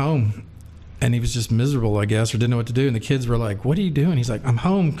came home and he was just miserable, I guess, or didn't know what to do. And the kids were like, what are you doing? He's like, I'm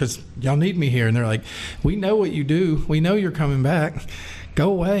home because y'all need me here. And they're like, we know what you do. We know you're coming back.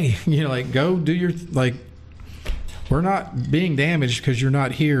 Go away. You know, like, go do your, like, we're not being damaged because you're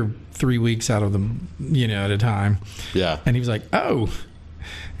not here 3 weeks out of them, you know, at a time. Yeah. And he was like, oh.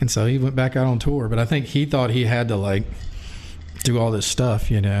 And so he went back out on tour. But I think he thought he had to, like, do all this stuff,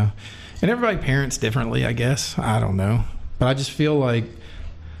 you know. And everybody parents differently, I guess. I don't know. But I just feel like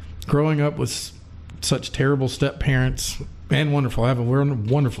growing up with such terrible step parents and wonderful. I have a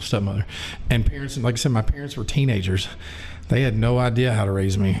wonderful stepmother and parents. And like I said, my parents were teenagers. They had no idea how to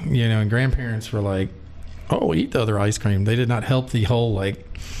raise me, you know, and grandparents were like, oh, eat the other ice cream. They did not help the whole like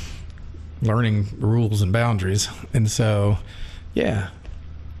learning rules and boundaries. And so, yeah,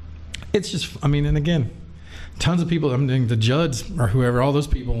 it's just, I mean, and again, tons of people, I mean, the Judds or whoever, all those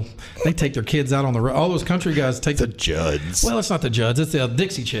people, they take their kids out on the road. All those country guys take the Judds. Well, it's not the Judds. It's the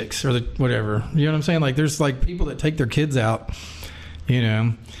Dixie Chicks or the whatever. You know what I'm saying? Like, there's like people that take their kids out, you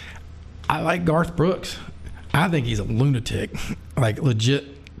know. I like Garth Brooks. I think he's a lunatic. Like, legit,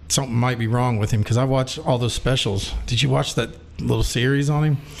 something might be wrong with him because I watched all those specials. Did you watch that little series on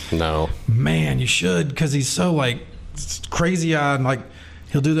him? No. Man, you should, because he's so, like, crazy-eyed and, like,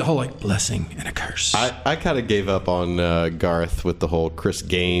 he'll do the whole, like, blessing and a curse. I kind of gave up on Garth with the whole Chris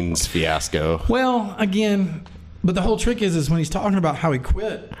Gaines fiasco. Well, again, but the whole trick is when he's talking about how he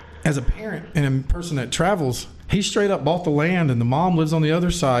quit as a parent and a person that travels, he straight up bought the land and the mom lives on the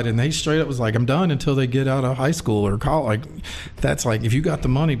other side, and they straight up was like, I'm done until they get out of high school or college. Like, that's like, if you got the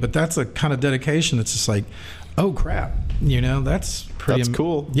money, but that's a kind of dedication that's just like, oh crap, you know, that's pretty. That's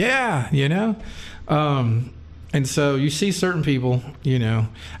cool. Yeah, you know. And so you see certain people, you know,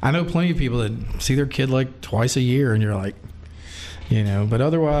 I know plenty of people that see their kid like twice a year, and you're like, you know, but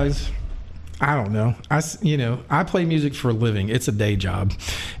otherwise, I don't know. I play music for a living. It's a day job.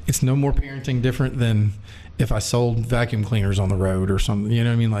 It's no more parenting different than if I sold vacuum cleaners on the road or something, you know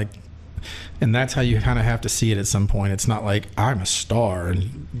what I mean? Like, and that's how you kind of have to see it at some point. It's not like I'm a star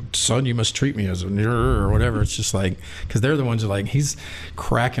and son, you must treat me as a or whatever. It's just like, because they're the ones who are like, he's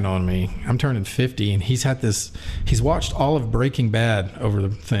cracking on me. I'm turning 50 and he's watched all of Breaking Bad over the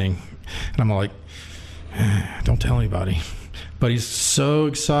thing. And I'm like, don't tell anybody. But he's so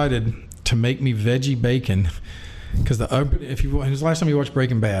excited to make me veggie bacon. Because when's the last time you watched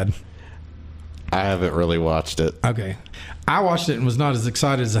Breaking Bad? I haven't really watched it. Okay. I watched it and was not as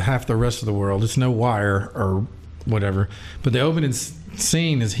excited as half the rest of the world. It's no Wire or whatever. But the opening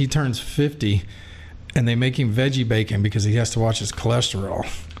scene is he turns 50 and they make him veggie bacon because he has to watch his cholesterol.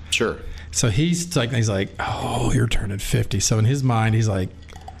 Sure. So he's like, oh, you're turning 50. So in his mind, he's like,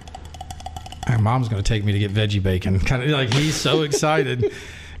 my mom's going to take me to get veggie bacon. Kind of like he's so excited.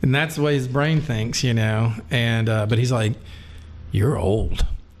 And that's the way his brain thinks, you know. And but he's like, you're old.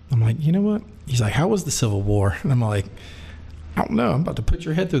 I'm like, you know what? He's like, how was the Civil War? And I'm like, I don't know. I'm about to put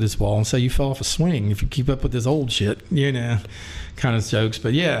your head through this wall and say you fell off a swing if you keep up with this old shit, you know, kind of jokes.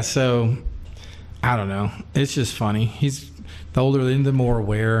 But yeah, so I don't know. It's just funny. He's the older, the more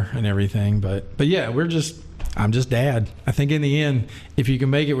aware and everything. But yeah, I'm just dad. I think in the end, if you can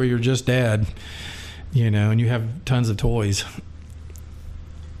make it where you're just dad, you know, and you have tons of toys,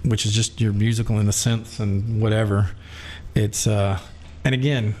 which is just your musical and the synths and whatever, it's and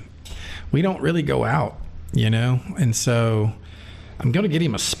again, we don't really go out, you know, and so I'm going to get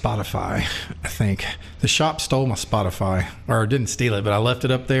him a Spotify. I think the shop stole my Spotify, or didn't steal it, but I left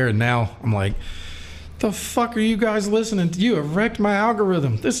it up there, and now I'm like, the fuck are you guys listening to? You have wrecked my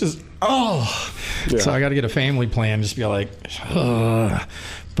algorithm. This is yeah. So I got to get a family plan, just be like,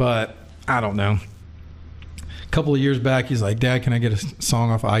 but I don't know. A couple of years back, he's like, Dad, can I get a song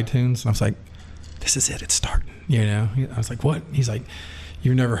off iTunes? And I was like, this is it. It's starting. You know, I was like, what? He's like,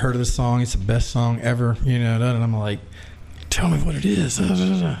 you've never heard of this song? It's the best song ever. You know, and I'm like, tell me what it is.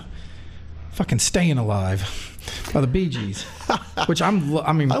 Fucking Staying Alive by the Bee Gees. Which I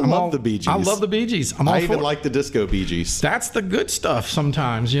love the Bee Gees. I love the Bee Gees. I even like the disco Bee Gees. That's the good stuff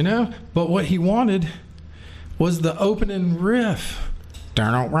sometimes, you know. But what he wanted was the opening riff.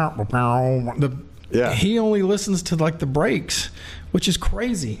 Yeah. He only listens to like the breaks, which is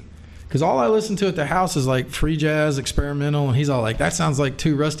crazy. Because all I listen to at the house is like free jazz, experimental, and he's all like, that sounds like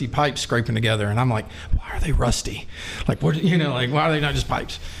two rusty pipes scraping together. And I'm like, why are they rusty? Like, what, you know, like, why are they not just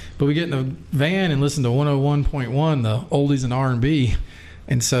pipes? But we get in the van and listen to 101.1, the oldies and R&B.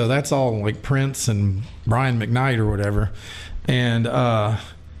 And so that's all like Prince and Brian McKnight or whatever. And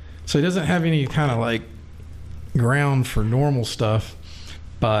so he doesn't have any kind of like ground for normal stuff.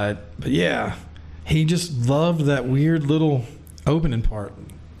 But yeah, he just loved that weird little opening part.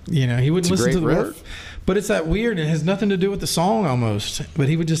 You know, he wouldn't listen to the word, but it's that weird. It has nothing to do with the song almost. But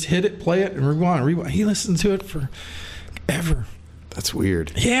he would just hit it, play it, and rewind. He listened to it forever. That's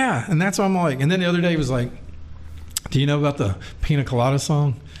weird. Yeah, and that's why I'm like. And then the other day he was like, "Do you know about the Pina Colada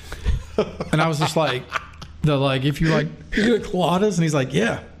song?" And I was just like, if you like Pina Coladas, and he's like,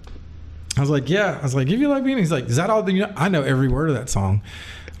 "Yeah." I was like, "Yeah." I was like, "If you like Pina," he's like, "Is that all that you know?" I know every word of that song.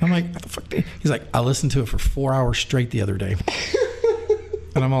 I'm like, what the fuck? He's like, I listened to it for 4 hours straight the other day.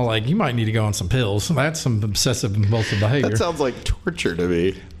 And I'm all like, you might need to go on some pills. That's some obsessive compulsive behavior. That sounds like torture to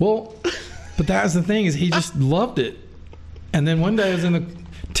me. Well, but that's the thing, is he just loved it. And then one day I was in the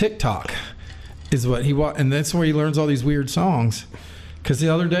TikTok is what he watched, and that's where he learns all these weird songs. Because the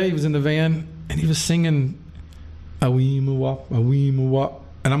other day he was in the van and he was singing a wee moo wop, a wee moo wop.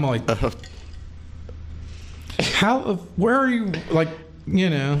 And I'm like, where are you, like, you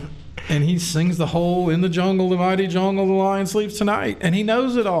know? And he sings the whole "In the jungle, the mighty jungle, the lion sleeps tonight," and he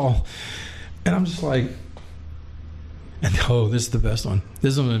knows it all. And I'm just like, and this is the best one.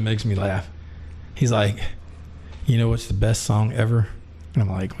 This one that makes me laugh. He's like, you know what's the best song ever? And I'm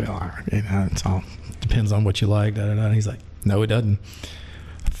like, well, it's all depends on what you like. Da, da, da. And he's like, no, it doesn't.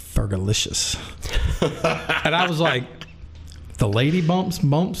 Fergalicious. And I was like, the lady bumps,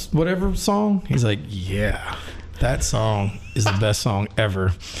 whatever song. He's like, yeah, that song is the best song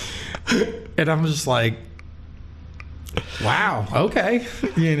ever. And I'm just like, wow, okay,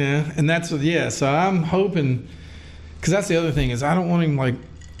 you know. And that's what, yeah. So I'm hoping, because that's the other thing, is I don't want him like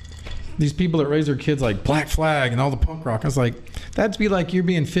these people that raise their kids like Black Flag and all the punk rock. I was like, that'd be like you're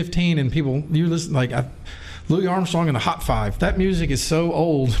being 15 and people you listen like Louis Armstrong and the Hot Five. That music is so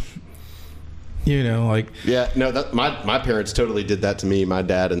old. You know, like... Yeah, no, my parents totally did that to me. My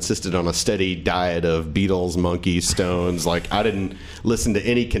dad insisted on a steady diet of Beatles, Monkees, Stones. Like, I didn't listen to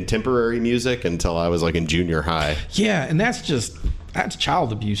any contemporary music until I was, like, in junior high. Yeah, and that's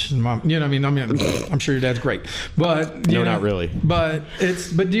child abuse. You know what I mean? I'm sure your dad's great. But... No, not really. But do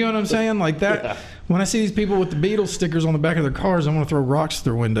you know what I'm saying? Like, that... Yeah. When I see these people with the Beatles stickers on the back of their cars, I want to throw rocks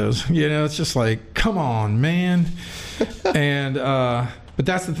through windows. You know, it's just like, come on, man. And... But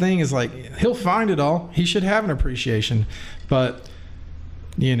that's the thing, is like, he'll find it all. He should have an appreciation. But,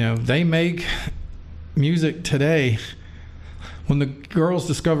 you know, they make music today. When the girls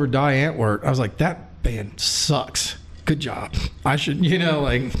discovered Die Antwoord, I was like, that band sucks. Good job. I should, you know,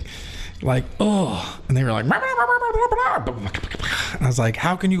 like, oh. And they were like, and I was like,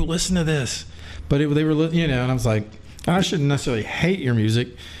 how can you listen to this? But they were, you know, and I was like, I shouldn't necessarily hate your music,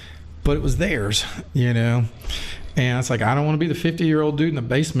 but it was theirs, you know. And it's like, I don't want to be the 50-year-old dude in the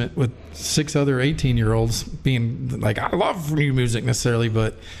basement with 6 other 18-year-olds being like, I love new music necessarily.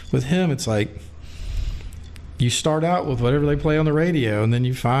 But with him, it's like, you start out with whatever they play on the radio, and then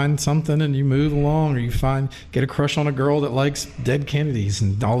you find something and you move along, or you get a crush on a girl that likes Dead Kennedys,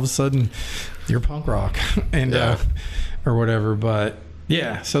 and all of a sudden you're punk rock and or whatever. But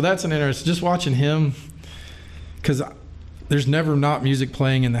yeah, so that's an interest. Just watching him, because there's never not music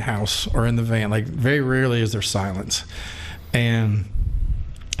playing in the house or in the van. Like, very rarely is there silence. And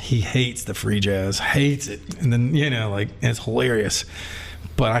he hates the free jazz, hates it. And then, you know, like, it's hilarious.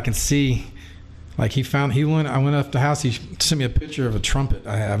 But I can see, like, I went up to the house, he sent me a picture of a trumpet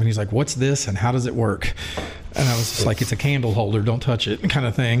I have. And he's like, what's this and how does it work? And I was just like, it's a candle holder, don't touch it, kind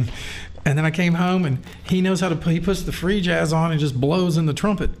of thing. And then I came home and he knows how to he puts the free jazz on and just blows in the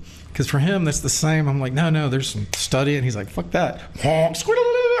trumpet. Because for him, that's the same. I'm like, no, there's some study. And he's like, fuck that.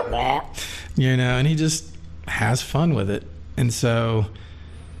 You know, and he just has fun with it. And so,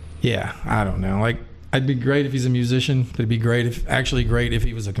 yeah, I don't know. Like, I'd be great if he's a musician, but it'd be great if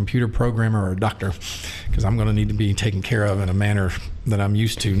he was a computer programmer or a doctor, because I'm going to need to be taken care of in a manner that I'm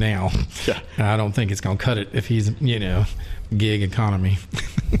used to now. Yeah. And I don't think it's going to cut it if he's, you know, gig economy.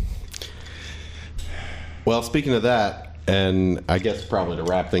 Well, speaking of that, and I guess probably to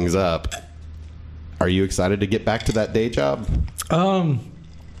wrap things up, are you excited to get back to that day job?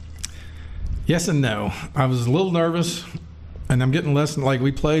 Yes and no. I was a little nervous, and I'm getting less. Like,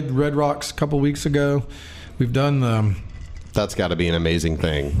 we played Red Rocks a couple weeks ago. We've done That's got to be an amazing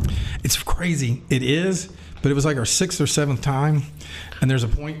thing. It's crazy. It is, but it was like our 6th or 7th time, and there's a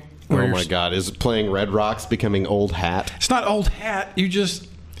point where... Oh my God, is playing Red Rocks becoming old hat? It's not old hat.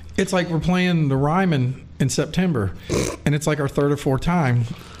 It's like we're playing the Ryman in September, and it's like our 3rd or 4th time,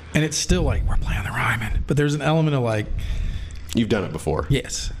 and it's still like, we're playing the Ryman. But there's an element of like... You've done it before.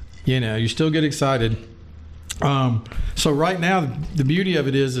 Yes. You know, you still get excited. So right now, the beauty of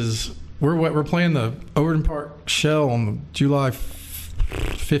it is we're playing the Overton Park Shell on July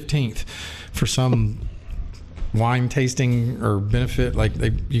 15th for some wine tasting or benefit. Like,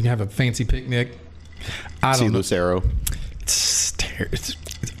 you can have a fancy picnic. I don't know. Lucero. It's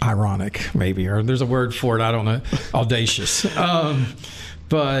ironic, maybe, or there's a word for it. I don't know. Audacious.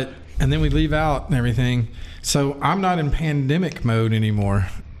 But and then we leave out and everything. So I'm not in pandemic mode anymore.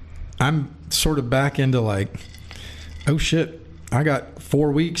 I'm sort of back into like, oh shit, I got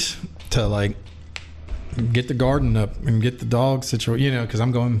 4 weeks to like get the garden up and get the dog situated, you know, because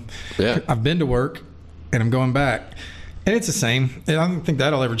I'm going. Yeah. I've been to work and I'm going back, And it's the same. And I don't think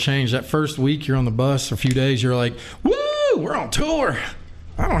that'll ever change. That first week you're on the bus, a few days, you're like, woo, we're on tour.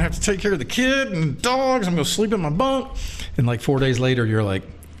 I don't have to take care of the kid and dogs. I'm going to sleep in my bunk. And like 4 days later, you're like,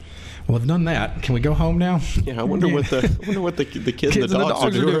 well, I've done that. Can we go home now? Yeah, I wonder what the kids and the dogs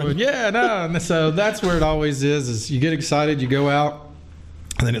are doing. Yeah, no. And so that's where it always is you get excited, you go out,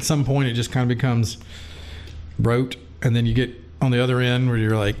 and then at some point it just kind of becomes rote. And then you get on the other end where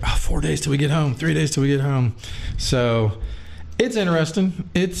you're like, 4 days till we get home, 3 days till we get home. So it's interesting.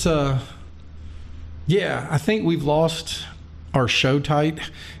 It's, I think we've lost our show tight,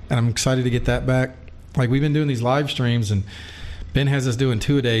 and I'm excited to get that back. Like, we've been doing these live streams, and Ben has us doing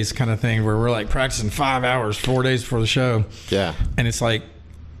 2-a-days kind of thing where we're like practicing 5 hours, 4 days before the show. Yeah. And it's like,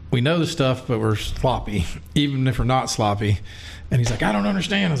 we know the stuff, but we're sloppy, even if we're not sloppy. And he's like, I don't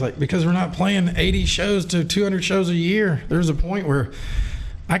understand. I was like, because we're not playing 80 shows to 200 shows a year. There's a point where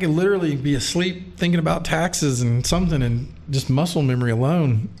I could literally be asleep thinking about taxes and something and just muscle memory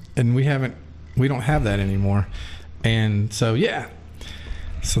alone. And we don't have that anymore. And so,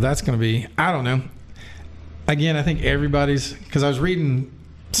 so that's going to be, I don't know. Again, I think because I was reading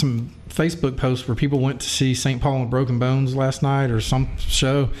some Facebook posts where people went to see St. Paul and Broken Bones last night or some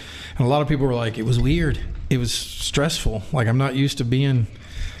show. And a lot of people were like, it was weird. It was stressful. Like, I'm not used to being,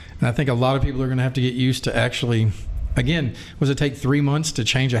 and I think a lot of people are going to have to get used to actually, again, was it take 3 months to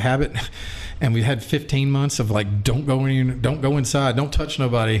change a habit? And we had 15 months of like, don't go inside, don't touch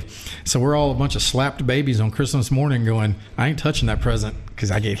nobody. So we're all a bunch of slapped babies on Christmas morning going, I ain't touching that present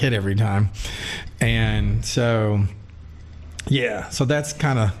because I get hit every time. And so, so that's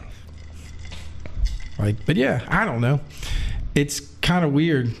kind of like, but I don't know. It's kind of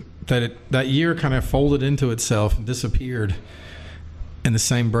weird that year kind of folded into itself and disappeared in the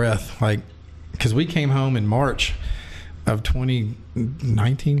same breath. Like, because we came home in March of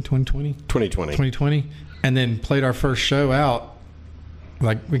 2020, and then played our first show out.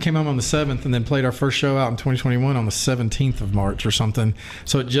 Like, we came home on the 7th and then played our first show out in 2021 on the 17th of March or something.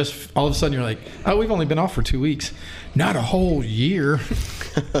 So it just, all of a sudden you're like, oh, we've only been off for 2 weeks. Not a whole year.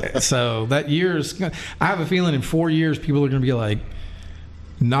 So that I have a feeling in 4 years people are going to be like,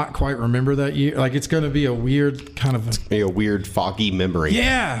 not quite remember that year. Like, it's going to be a weird kind of a weird foggy memory.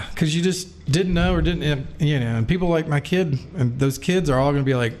 Yeah, because you just didn't know or didn't, and people like my kid and those kids are all going to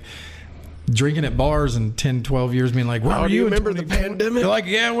be like drinking at bars in 10, 12 years being like, where were you remember the pandemic? They're like,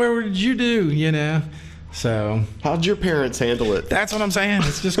 yeah, where did you do, So how'd your parents handle it? That's what I'm saying.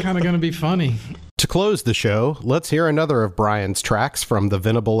 It's just kind of going to be funny. To close the show, let's hear another of Brian's tracks from the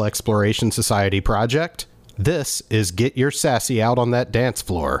Venable Exploration Society project. This is Get Your Sassy Out on That Dance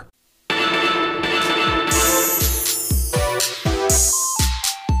Floor.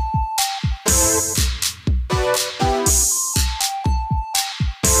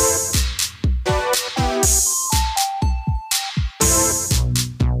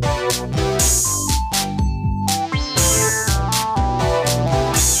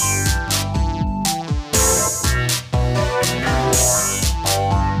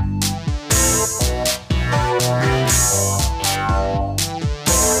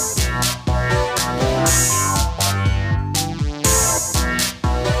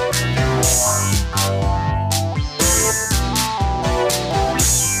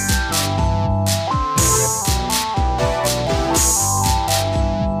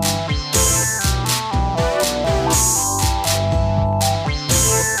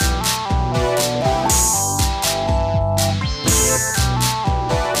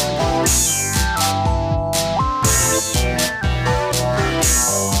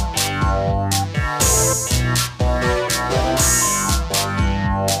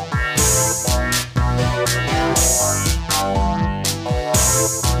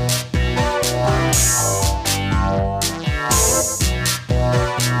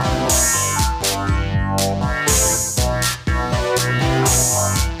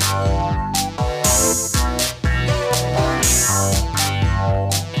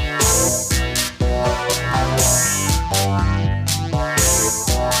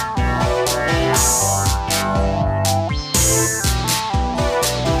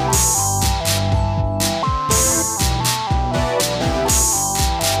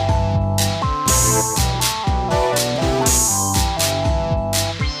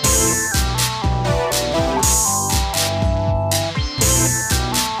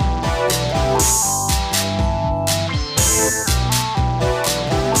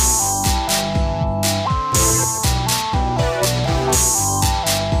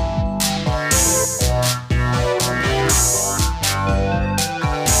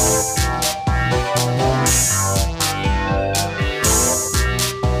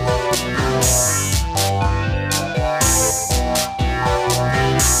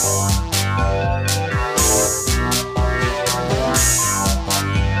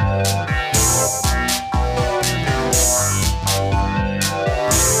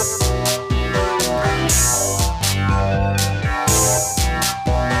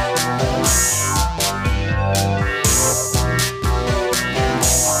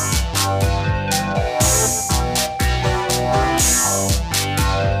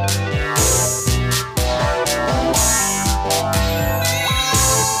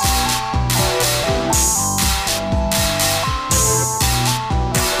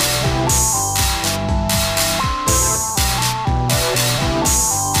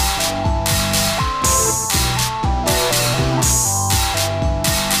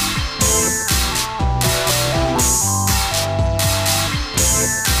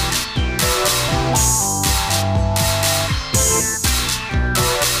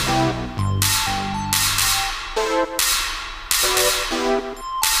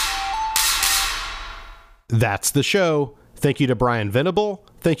 That's the show. Thank you to Brian Venable.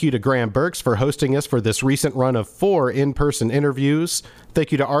 Thank you to Graham Burks for hosting us for this recent run of 4 in-person interviews.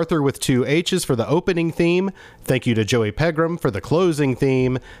 Thank you to Arthur with 2 H's for the opening theme. Thank you to Joey Pegram for the closing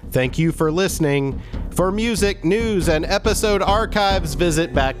theme. Thank you for listening. For music, news, and episode archives,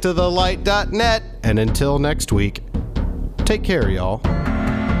 visit backtothelight.net. And until next week, take care, y'all.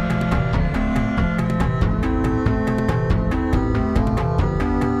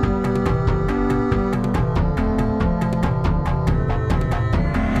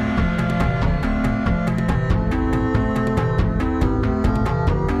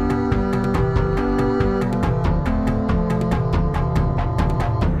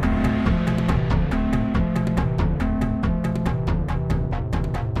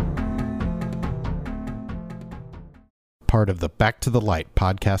 Part of the Back to the Light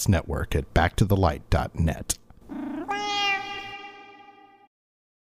podcast network at backtothelight.net.